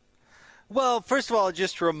 Well, first of all, it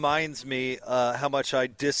just reminds me how much I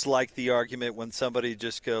dislike the argument when somebody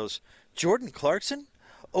just goes, Jordan Clarkson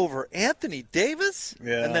over Anthony Davis?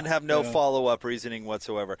 Yeah, and then have no follow-up reasoning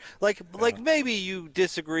whatsoever. Like maybe you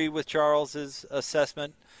disagree with Charles's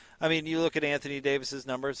assessment. I mean, you look at Anthony Davis's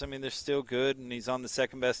numbers. I mean, they're still good, and he's on the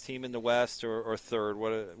second-best team in the West or third.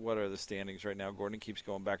 What are the standings right now? Gordon keeps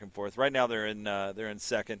going back and forth. Right now, they're in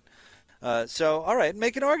second. So, all right,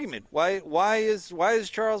 make an argument. Why is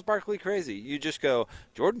Charles Barkley crazy? You just go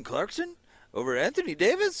Jordan Clarkson over Anthony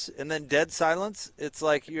Davis, and then dead silence. It's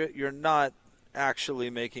like you're not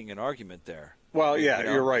actually making an argument there. Well, yeah,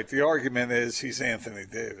 you're right. The argument is he's Anthony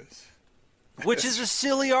Davis, which is a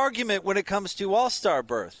silly argument when it comes to All-Star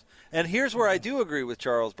berth. And here's where I do agree with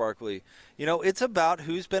Charles Barkley. It's about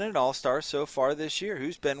who's been an all-star so far this year,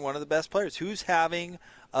 who's been one of the best players, who's having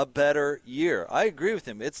a better year. I agree with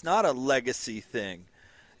him. It's not a legacy thing.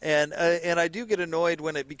 And I do get annoyed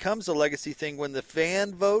when it becomes a legacy thing when the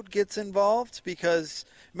fan vote gets involved, because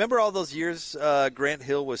remember all those years Grant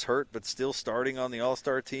Hill was hurt but still starting on the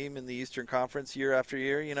All-Star team in the Eastern Conference year after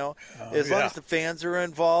year, As long as the fans are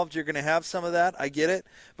involved, you're going to have some of that. I get it.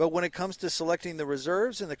 But when it comes to selecting the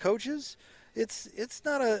reserves and the coaches, it's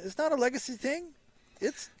not a legacy thing.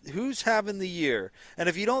 It's who's having the year. And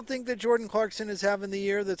if you don't think that Jordan Clarkson is having the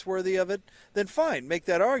year that's worthy of it, then fine, make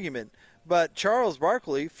that argument. But Charles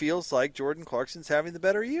Barkley feels like Jordan Clarkson's having the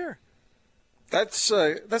better year. That's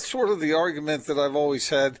sort of the argument that I've always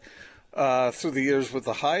had through the years with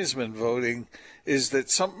the Heisman voting, is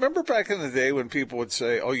that remember back in the day when people would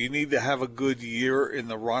say, oh, you need to have a good year in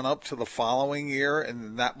the run-up to the following year,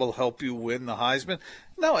 and that will help you win the Heisman?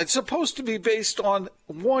 No, it's supposed to be based on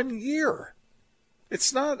 1 year.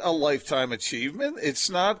 It's not a lifetime achievement. It's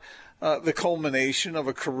not the culmination of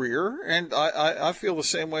a career. And I feel the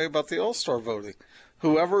same way about the All-Star voting.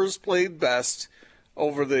 Whoever has played best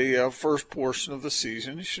over the first portion of the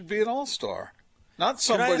season should be an All-Star. Not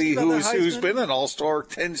somebody who's been an All-Star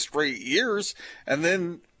 10 straight years and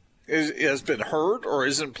then has been hurt or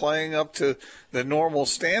isn't playing up to the normal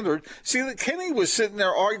standard. See, Kenny was sitting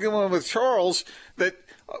there arguing with Charles that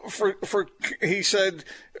he said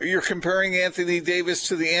you're comparing Anthony Davis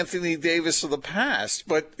to the Anthony Davis of the past,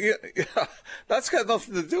 but that's got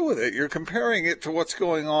nothing to do with it. You're comparing it to what's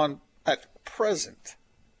going on at present.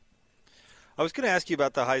 I was going to ask you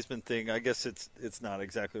about the Heisman thing. I guess it's not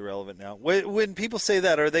exactly relevant now. When people say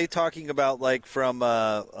that, are they talking about like from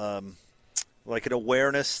like an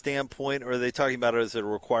awareness standpoint, or are they talking about it as a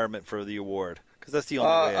requirement for the award? Because that's the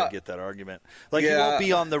only way I get that argument. Like, you won't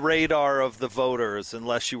be on the radar of the voters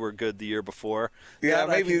unless you were good the year before. Yeah, that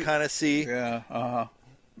maybe I can kind of see. Yeah,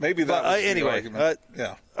 maybe that. Was anyway, the argument.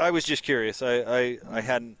 Yeah. I was just curious. I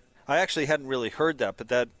actually hadn't really heard that, but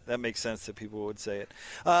that makes sense that people would say it.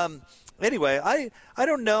 Anyway, I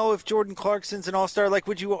don't know if Jordan Clarkson's an all-star. Like,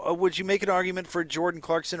 would you make an argument for Jordan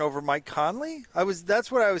Clarkson over Mike Conley?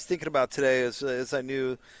 That's what I was thinking about today as I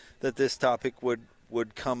knew that this topic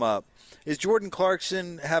would come up. Is Jordan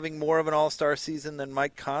Clarkson having more of an all-star season than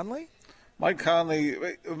Mike Conley? Mike Conley,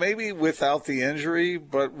 maybe without the injury,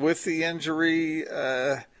 but with the injury,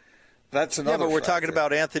 that's another. Yeah, but we're factor. talking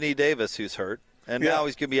about Anthony Davis, who's hurt. And now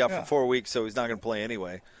he's going to be out for 4 weeks, so he's not going to play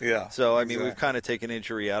anyway. Yeah. So, I mean, we've kind of taken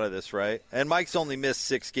injury out of this, right? And Mike's only missed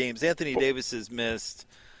 6 games. Anthony Davis has missed,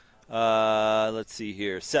 let's see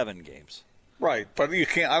here, 7 games. Right, but you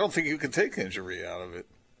can't. I don't think you can take injury out of it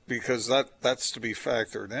because that's to be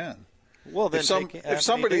factored in. Well, then if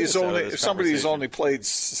somebody's only played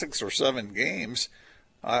 6 or 7 games,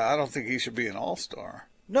 I don't think he should be an all-star.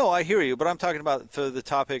 No, I hear you, but I'm talking about for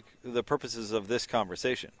the purposes of this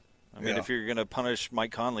conversation. I mean, if you're going to punish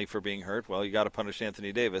Mike Conley for being hurt, well, you got to punish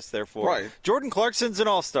Anthony Davis. Therefore, Jordan Clarkson's an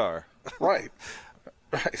all-star. Right,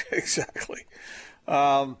 exactly.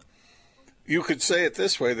 You could say it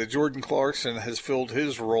this way, that Jordan Clarkson has filled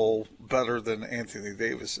his role better than Anthony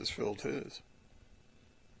Davis has filled his.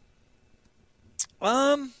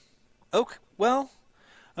 Okay, well,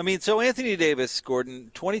 I mean, so Anthony Davis,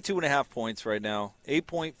 Gordon, 22.5 points right now,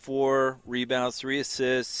 8.4 rebounds, 3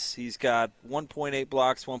 assists. He's got 1.8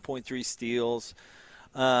 blocks, 1.3 steals.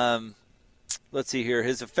 Let's see here.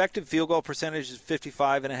 His effective field goal percentage is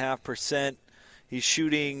 55.5%. He's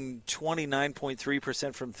shooting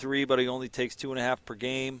 29.3% from 3, but he only takes 2.5 per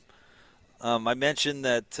game. I mentioned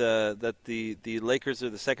that the Lakers are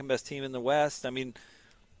the second best team in the West. I mean,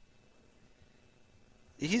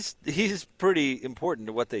 he's pretty important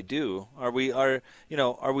to what they do. Are we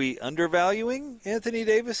undervaluing Anthony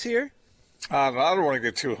Davis here? I don't want to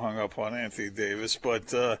get too hung up on Anthony Davis,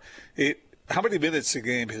 but how many minutes a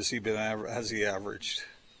game has he averaged?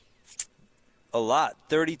 A lot,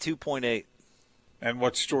 32.8. And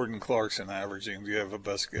what's Jordan Clarkson averaging? Do you have a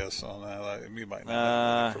best guess on that? You might not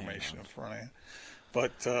have that information in front of you.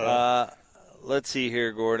 But let's see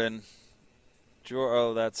here, Gordon.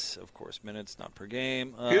 That's, of course, minutes, not per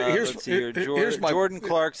game. Let's see here. Jordan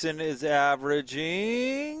Clarkson is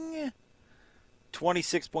averaging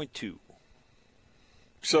 26.2.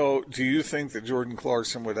 So do you think that Jordan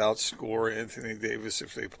Clarkson would outscore Anthony Davis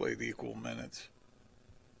if they played equal minutes?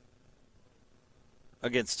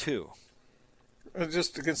 Against who?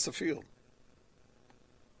 Just against the field.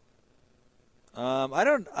 I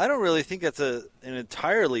don't really think that's an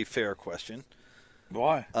entirely fair question.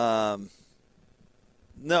 Why?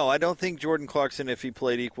 No, I don't think Jordan Clarkson, if he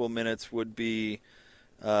played equal minutes, would be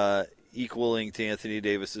equaling to Anthony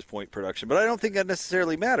Davis's point production. But I don't think that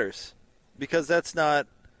necessarily matters because that's not.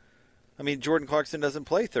 I mean, Jordan Clarkson doesn't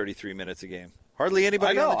play 33 minutes a game. Hardly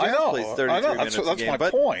anybody on the Jazz plays 33 minutes a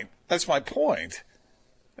game. That's my point.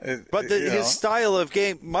 But his style of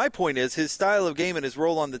game, my point is, his style of game and his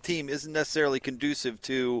role on the team isn't necessarily conducive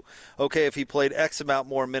to, okay, if he played X amount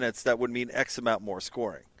more minutes, that would mean X amount more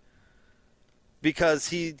scoring. Because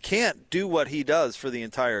he can't do what he does for the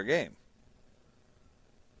entire game.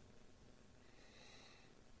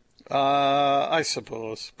 I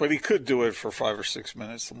suppose. But he could do it for 5 or 6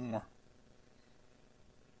 minutes more.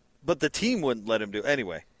 But the team wouldn't let him do it.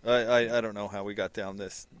 Anyway, I don't know how we got down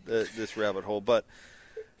this rabbit hole, but...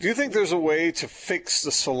 Do you think there's a way to fix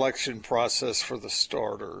the selection process for the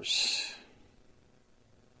starters?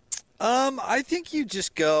 I think you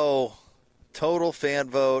just go total fan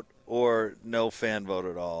vote or no fan vote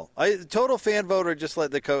at all. Total fan vote or just let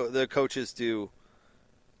the coaches do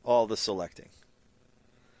all the selecting.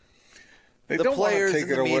 The players and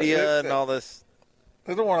the media and all this.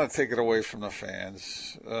 They don't want to take it away from the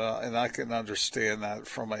fans, and I can understand that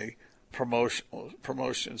from a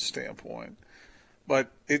promotion standpoint.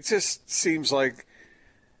 But it just seems like,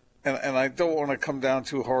 and I don't want to come down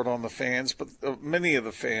too hard on the fans, but many of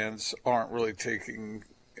the fans aren't really taking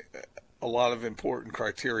a lot of important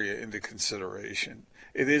criteria into consideration.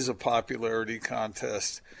 It is a popularity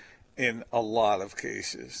contest in a lot of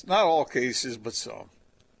cases. Not all cases, but some.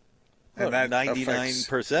 And that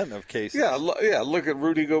 99% of cases. Yeah, look at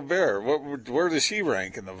Rudy Gobert. Where does he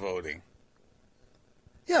rank in the voting?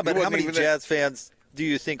 Yeah, but how many Jazz fans do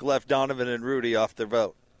you think left Donovan and Rudy off their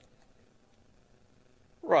vote?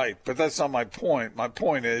 Right, but that's not my point. My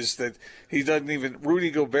point is that he doesn't even –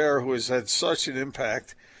 Rudy Gobert, who has had such an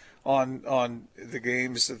impact on the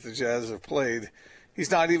games that the Jazz have played,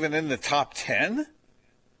 he's not even in the top 10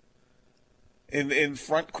 in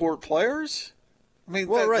front court players? I mean,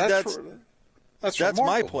 well, that's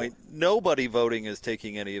my point. Nobody voting is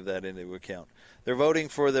taking any of that into account. They're voting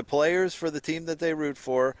for the players for the team that they root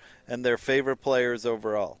for and their favorite players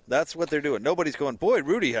overall. That's what they're doing. Nobody's going, boy,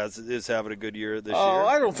 Rudy is having a good year this year.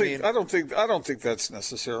 I don't think that's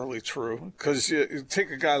necessarily true, because you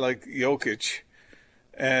take a guy like Jokic,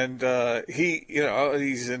 and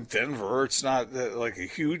he's in Denver. It's not like a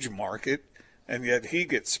huge market, and yet he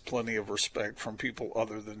gets plenty of respect from people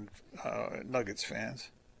other than Nuggets fans.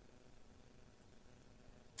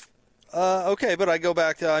 Okay, but I go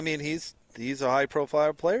back to, he's a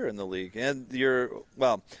high-profile player in the league. And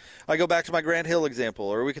I go back to my Grant Hill example,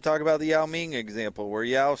 or we could talk about the Yao Ming example, where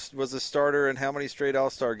Yao was a starter in how many straight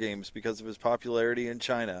All-Star games because of his popularity in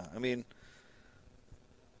China.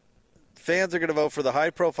 Fans are going to vote for the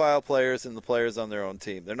high-profile players and the players on their own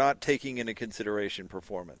team. They're not taking into consideration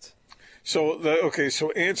performance. So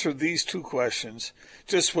answer these two questions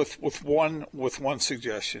just with one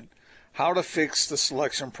suggestion. How to fix the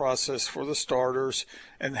selection process for the starters,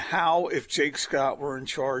 and how, if Jake Scott were in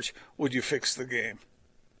charge, would you fix the game?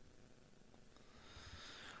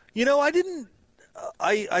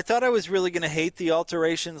 I thought I was really going to hate the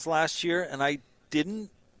alterations last year, and I didn't,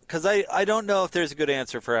 because I don't know if there's a good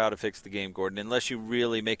answer for how to fix the game, Gordon, unless you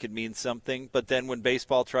really make it mean something. But then when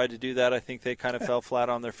baseball tried to do that, I think they kind of fell flat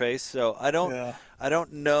on their face. So I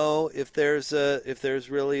don't know if there's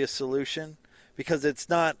really a solution, because it's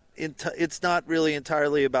not really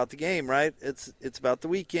entirely about the game, right? It's about the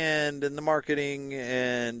weekend and the marketing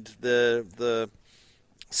and the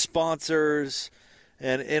sponsors,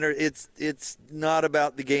 and it's not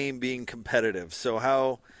about the game being competitive. So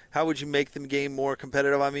how would you make the game more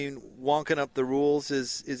competitive? Wonking up the rules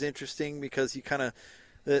is interesting, because you kind of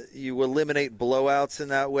you eliminate blowouts in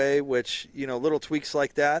that way, which little tweaks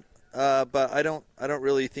like that. But I don't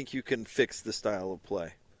really think you can fix the style of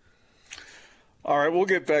play. All right, we'll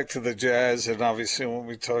get back to the Jazz, and obviously when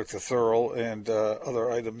we talk to Thurl and other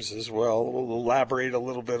items as well, we'll elaborate a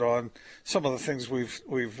little bit on some of the things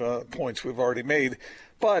points we've already made.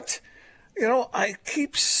 But I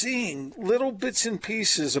keep seeing little bits and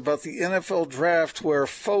pieces about the NFL draft where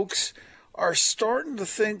folks are starting to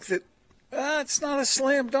think that it's not a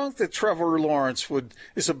slam dunk that Trevor Lawrence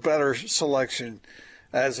is a better selection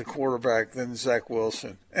as a quarterback than Zach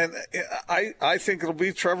Wilson. And I think it'll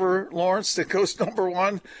be Trevor Lawrence that goes number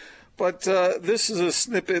one. But this is a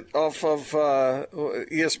snippet off of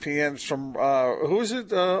ESPN from, who is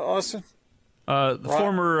it, Austin? The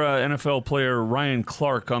former NFL player Ryan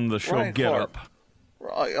Clark on the show Get Up.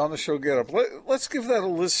 On the show Get Up. Let's give that a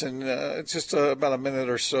listen, just about a minute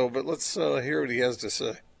or so, but let's hear what he has to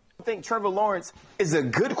say. I think Trevor Lawrence is a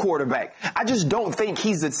good quarterback. I just don't think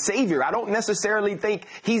he's a savior. I don't necessarily think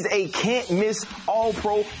he's a can't-miss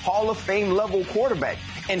all-pro Hall of Fame level quarterback.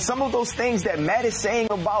 And some of those things that Matt is saying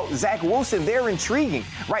about Zach Wilson, they're intriguing,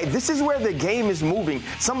 right? This is where the game is moving.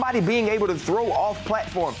 Somebody being able to throw off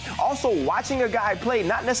platform. Also watching a guy play,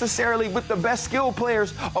 not necessarily with the best skill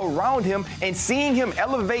players around him, and seeing him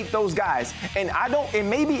elevate those guys. And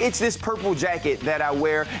maybe it's this purple jacket that I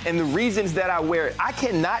wear and the reasons that I wear it. I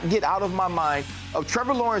cannot get out of my mind of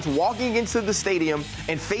Trevor Lawrence walking into the stadium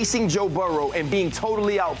and facing Joe Burrow and being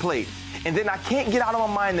totally outplayed. And then I can't get out of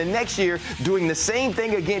my mind the next year doing the same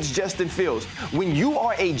thing against Justin Fields. When you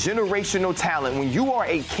are a generational talent, when you are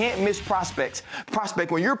a can't-miss prospect,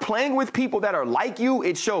 when you're playing with people that are like you,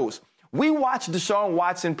 it shows. We watched Deshaun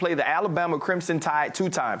Watson play the Alabama Crimson Tide 2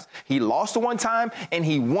 times. He lost one time and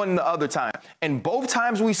he won the other time. And both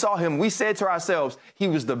times we saw him, we said to ourselves, he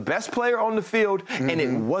was the best player on the field and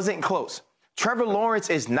it wasn't close. Trevor Lawrence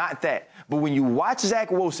is not that. But when you watch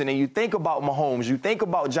Zach Wilson and you think about Mahomes, you think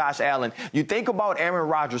about Josh Allen, you think about Aaron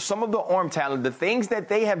Rodgers, some of the arm talent, the things that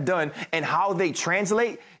they have done and how they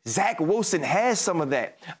translate, Zach Wilson has some of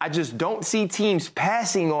that. I just don't see teams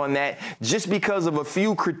passing on that just because of a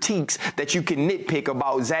few critiques that you can nitpick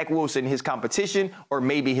about Zach Wilson, his competition, or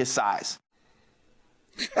maybe his size.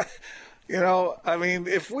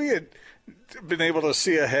 If we had been able to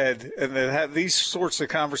see ahead and that had these sorts of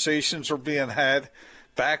conversations were being had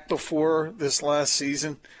back before this last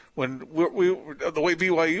season, when the way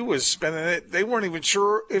BYU was spending it, they weren't even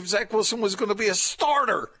sure if Zach Wilson was going to be a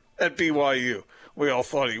starter at BYU. We all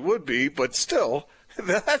thought he would be, but still,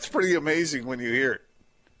 that's pretty amazing when you hear it.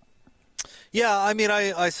 Yeah,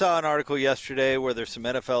 I saw an article yesterday where there's some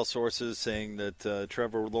NFL sources saying that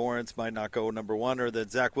Trevor Lawrence might not go number one, or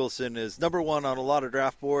that Zach Wilson is number one on a lot of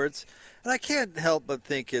draft boards. And I can't help but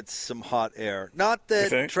think it's some hot air. Not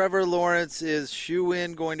that Trevor Lawrence is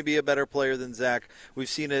shoe-in going to be a better player than Zach. We've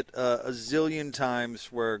seen it a zillion times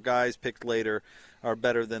where guys picked later are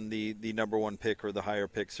better than the number one pick or the higher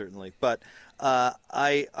pick, certainly. But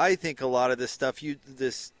I think a lot of this stuff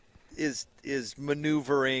is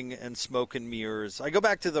maneuvering and smoke and mirrors. I go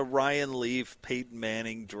back to the Ryan Leaf, Peyton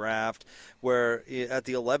Manning draft, where at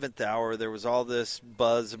the 11th hour there was all this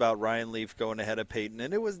buzz about Ryan Leaf going ahead of Peyton,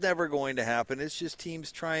 and it was never going to happen. It's just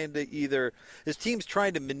teams trying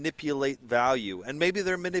to manipulate value, and maybe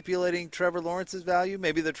they're manipulating Trevor Lawrence's value.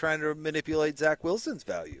 Maybe they're trying to manipulate Zach Wilson's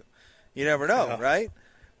value. You never know, right?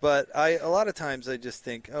 But a lot of times I just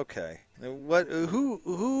think, okay,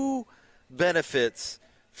 who benefits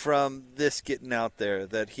from this getting out there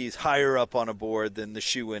that he's higher up on a board than the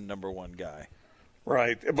shoe-in number one guy?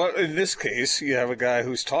 Right. But in this case, you have a guy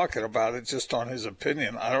who's talking about it just on his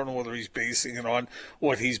opinion. I don't know whether he's basing it on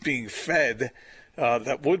what he's being fed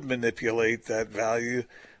that would manipulate that value,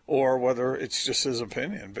 or whether it's just his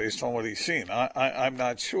opinion based on what he's seen. I'm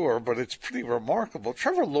not sure, but it's pretty remarkable.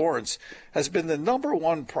 Trevor Lawrence has been the number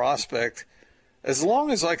one prospect as long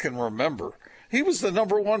as I can remember. He was the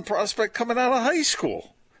number one prospect coming out of high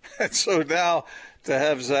school. And so now to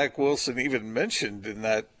have Zach Wilson even mentioned in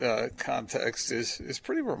that context is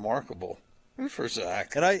pretty remarkable. Good for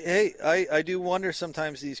Zach. And I do wonder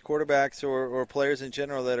sometimes these quarterbacks or players in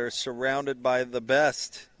general that are surrounded by the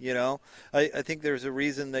best, I think there's a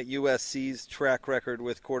reason that USC's track record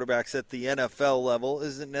with quarterbacks at the NFL level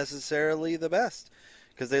isn't necessarily the best,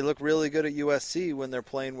 because they look really good at USC when they're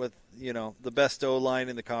playing with, the best O-line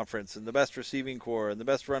in the conference and the best receiving core and the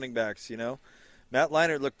best running backs, Matt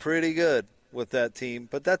Leinart looked pretty good with that team,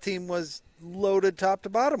 but that team was loaded top to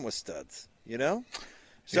bottom with studs,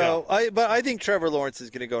 So, yeah. I think Trevor Lawrence is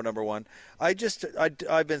going to go number one. I've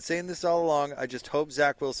been saying this all along. I just hope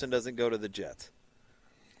Zach Wilson doesn't go to the Jets.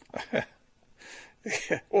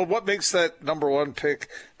 Well, what makes that number one pick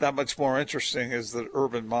that much more interesting is that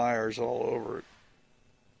Urban Meyer's all over it.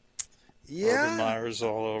 Yeah. Urban Meyer's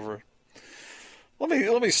all over it.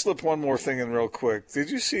 Let me slip one more thing in real quick.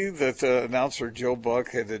 Did you see that announcer Joe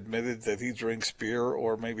Buck had admitted that he drinks beer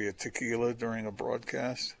or maybe a tequila during a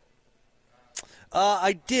broadcast?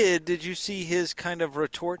 I did. Did you see his kind of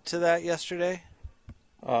retort to that yesterday?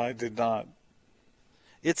 I did not.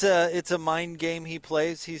 It's a mind game he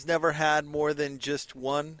plays. He's never had more than just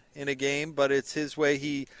one in a game, but it's his way.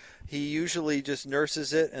 He usually just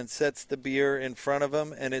nurses it and sets the beer in front of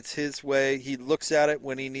him, and it's his way. He looks at it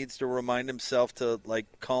when he needs to remind himself to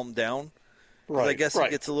calm down. Right. I guess he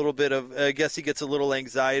gets a little bit of. I guess he gets a little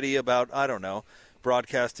anxiety about, I don't know,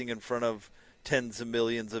 broadcasting in front of tens of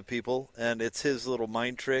millions of people, and it's his little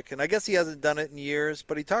mind trick. And I guess he hasn't done it in years,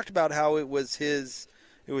 but he talked about how it was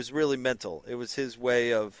really mental. It was his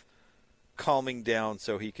way of calming down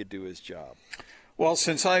so he could do his job. Well,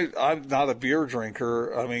 since I'm not a beer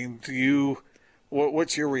drinker,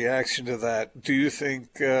 what's your reaction to that? Do you think,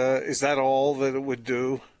 is that all that it would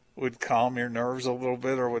do? Would calm your nerves a little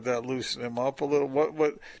bit, or would that loosen him up a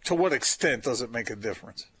little? To what extent does it make a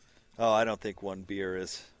difference? Oh, I don't think one beer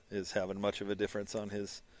is having much of a difference on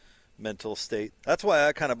his mental state. That's why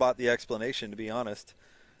I kind of bought the explanation, to be honest.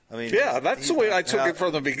 Yeah, that's the way I took it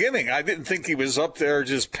from the beginning. I didn't think he was up there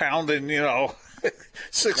just pounding,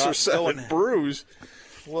 6 or 7 brews.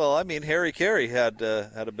 Well, Harry Carey had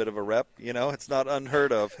a bit of a rep. It's not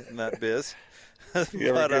unheard of in that biz. Have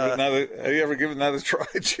you ever given that a try,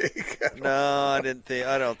 Jake? No, I didn't think.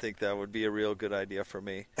 I don't think that would be a real good idea for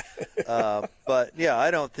me. But yeah,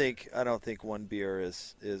 I don't think one beer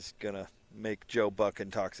is gonna make Joe Buck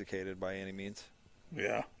intoxicated by any means.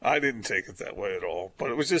 Yeah, I didn't take it that way at all.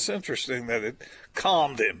 But it was just interesting that it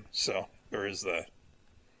calmed him. So there is that.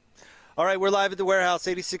 All right, we're live at the warehouse,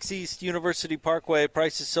 86 East University Parkway.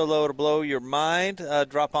 Price is so low to blow your mind.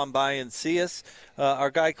 Drop on by and see us.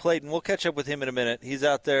 Our guy Clayton, we'll catch up with him in a minute. He's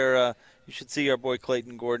out there. You should see our boy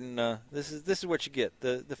Clayton Gordon. This is what you get.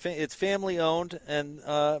 It's family owned, and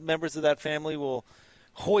members of that family will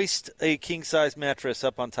hoist a king size mattress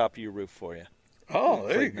up on top of your roof for you. Oh,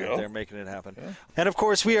 there you go. They're making it happen. Yeah. And, of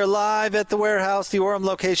course, we are live at the warehouse, the Orem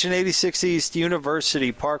location, 86 East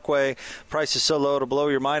University Parkway. Price is so low to blow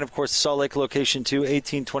your mind. Of course, the Salt Lake location, too,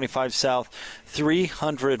 1825 South,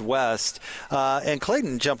 300 West. And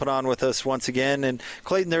Clayton jumping on with us once again. And,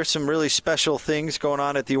 Clayton, there's some really special things going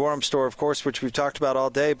on at the Orem store, of course, which we've talked about all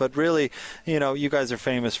day. But really, you guys are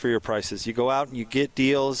famous for your prices. You go out and you get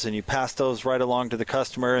deals, and you pass those right along to the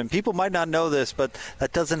customer. And people might not know this, but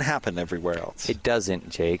that doesn't happen everywhere else. It doesn't,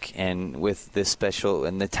 Jake. And with this special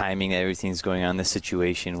and the timing, everything's going on, the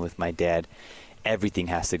situation with my dad, everything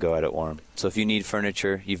has to go out at Orem. So if you need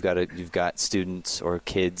furniture, you've got students or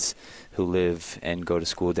kids who live and go to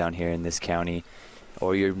school down here in this county,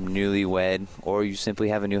 or you're newlywed, or you simply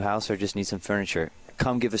have a new house or just need some furniture,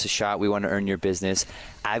 come give us a shot. We want to earn your business.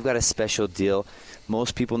 I've got a special deal.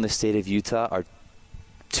 Most people in the state of Utah are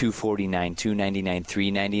 $249, $299,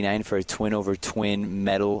 $399 for a twin-over-twin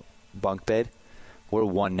metal bunk bed. We're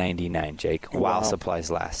 $199, Jake, while supplies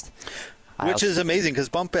last. Which is amazing because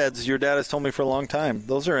bunk beds, your dad has told me for a long time,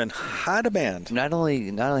 those are in high demand. Not only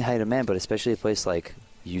high demand, but especially a place like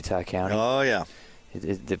Utah County. Oh, yeah.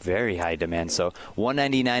 It's very high demand. So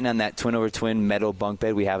 $199 on that twin-over-twin metal bunk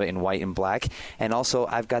bed. We have it in white and black. And also,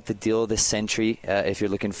 I've got the deal, the Sentry, if you're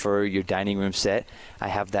looking for your dining room set. I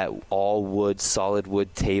have that all-wood, solid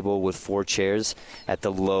wood table with 4 chairs at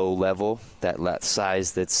the low level, that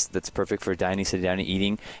size that's perfect for dining, sitting down and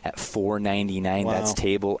eating, at $499. Wow. That's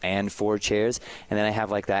table and 4 chairs. And then I have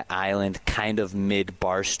like that island kind of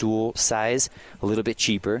mid-bar stool size, a little bit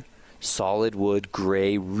cheaper. Solid wood,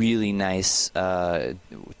 gray, really nice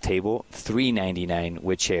table, $399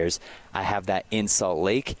 with chairs. I have that in Salt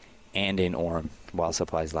Lake and in Orem while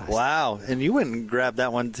supplies last. Wow, and you went and grabbed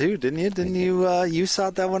that one too, didn't you? Didn't you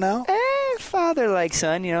sought that one out? Father like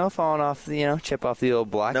son, falling off, chip off the old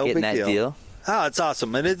block, getting that deal. Oh, it's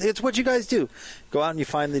awesome, and it's what you guys do. Go out and you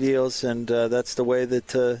find the deals, and that's the way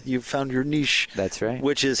that you've found your niche. That's right.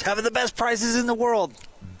 Which is having the best prices in the world.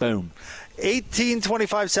 Boom.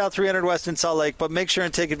 1825 South, 300 West in Salt Lake, but make sure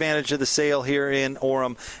and take advantage of the sale here in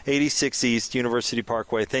Orem, 86 East University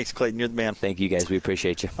Parkway. Thanks, Clayton. You're the man. Thank you, guys. We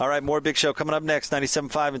appreciate you. All right, more Big Show coming up next,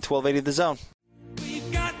 97.5 and 1280 The Zone.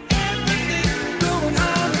 We've got everything going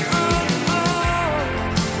on.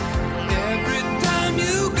 Every time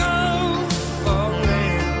you go away.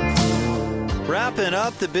 Wrapping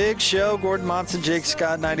up the Big Show, Gordon Monson, Jake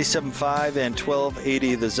Scott, 97.5 and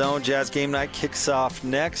 1280 The Zone. Jazz Game Night kicks off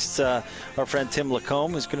next. Our friend Tim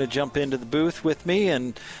Lacombe is going to jump into the booth with me,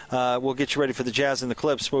 and we'll get you ready for the Jazz and the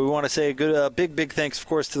Clips. But we want to say a big thanks, of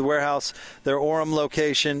course, to the warehouse, their Orem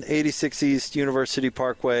location, 86 East University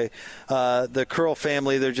Parkway. The Curl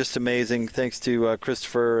family, they're just amazing. Thanks to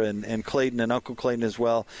Christopher and Clayton and Uncle Clayton as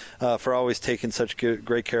well for always taking such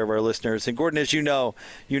great care of our listeners. And Gordon, as you know,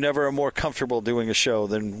 you never are more comfortable doing a show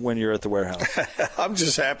than when you're at the warehouse. I'm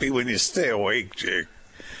just happy when you stay awake, Jake,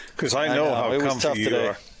 because I know how comfy you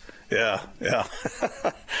are. Yeah.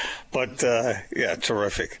 But,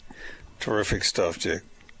 terrific stuff, Jake.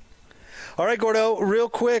 All right, Gordo, real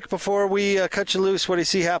quick before we cut you loose, what do you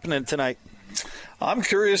see happening tonight? I'm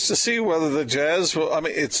curious to see whether the Jazz will. I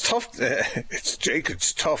mean, it's tough.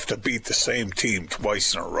 It's tough to beat the same team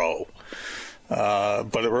twice in a row.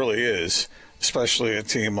 But it really is, especially a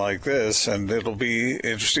team like this. And it'll be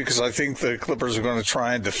interesting because I think the Clippers are going to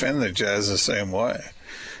try and defend the Jazz the same way.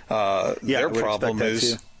 Their problem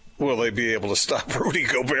is, will they be able to stop Rudy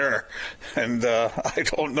Gobert? And I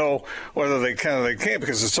don't know whether they can or they can't,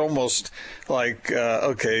 because it's almost like,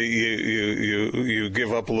 okay, you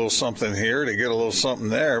give up a little something here to get a little something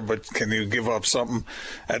there, but can you give up something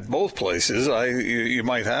at both places? You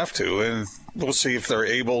might have to, and we'll see if they're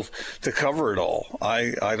able to cover it all.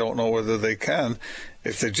 I don't know whether they can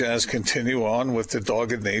if the Jazz continue on with the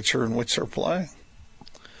dogged nature in which they're playing.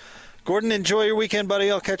 Gordon, enjoy your weekend,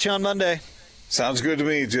 buddy. I'll catch you on Monday. Sounds good to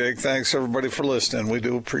me, Jake. Thanks, everybody, for listening. We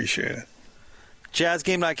do appreciate it. Jazz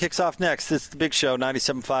Game Night kicks off next. This is the Big Show,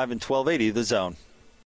 97.5 and 1280 The Zone.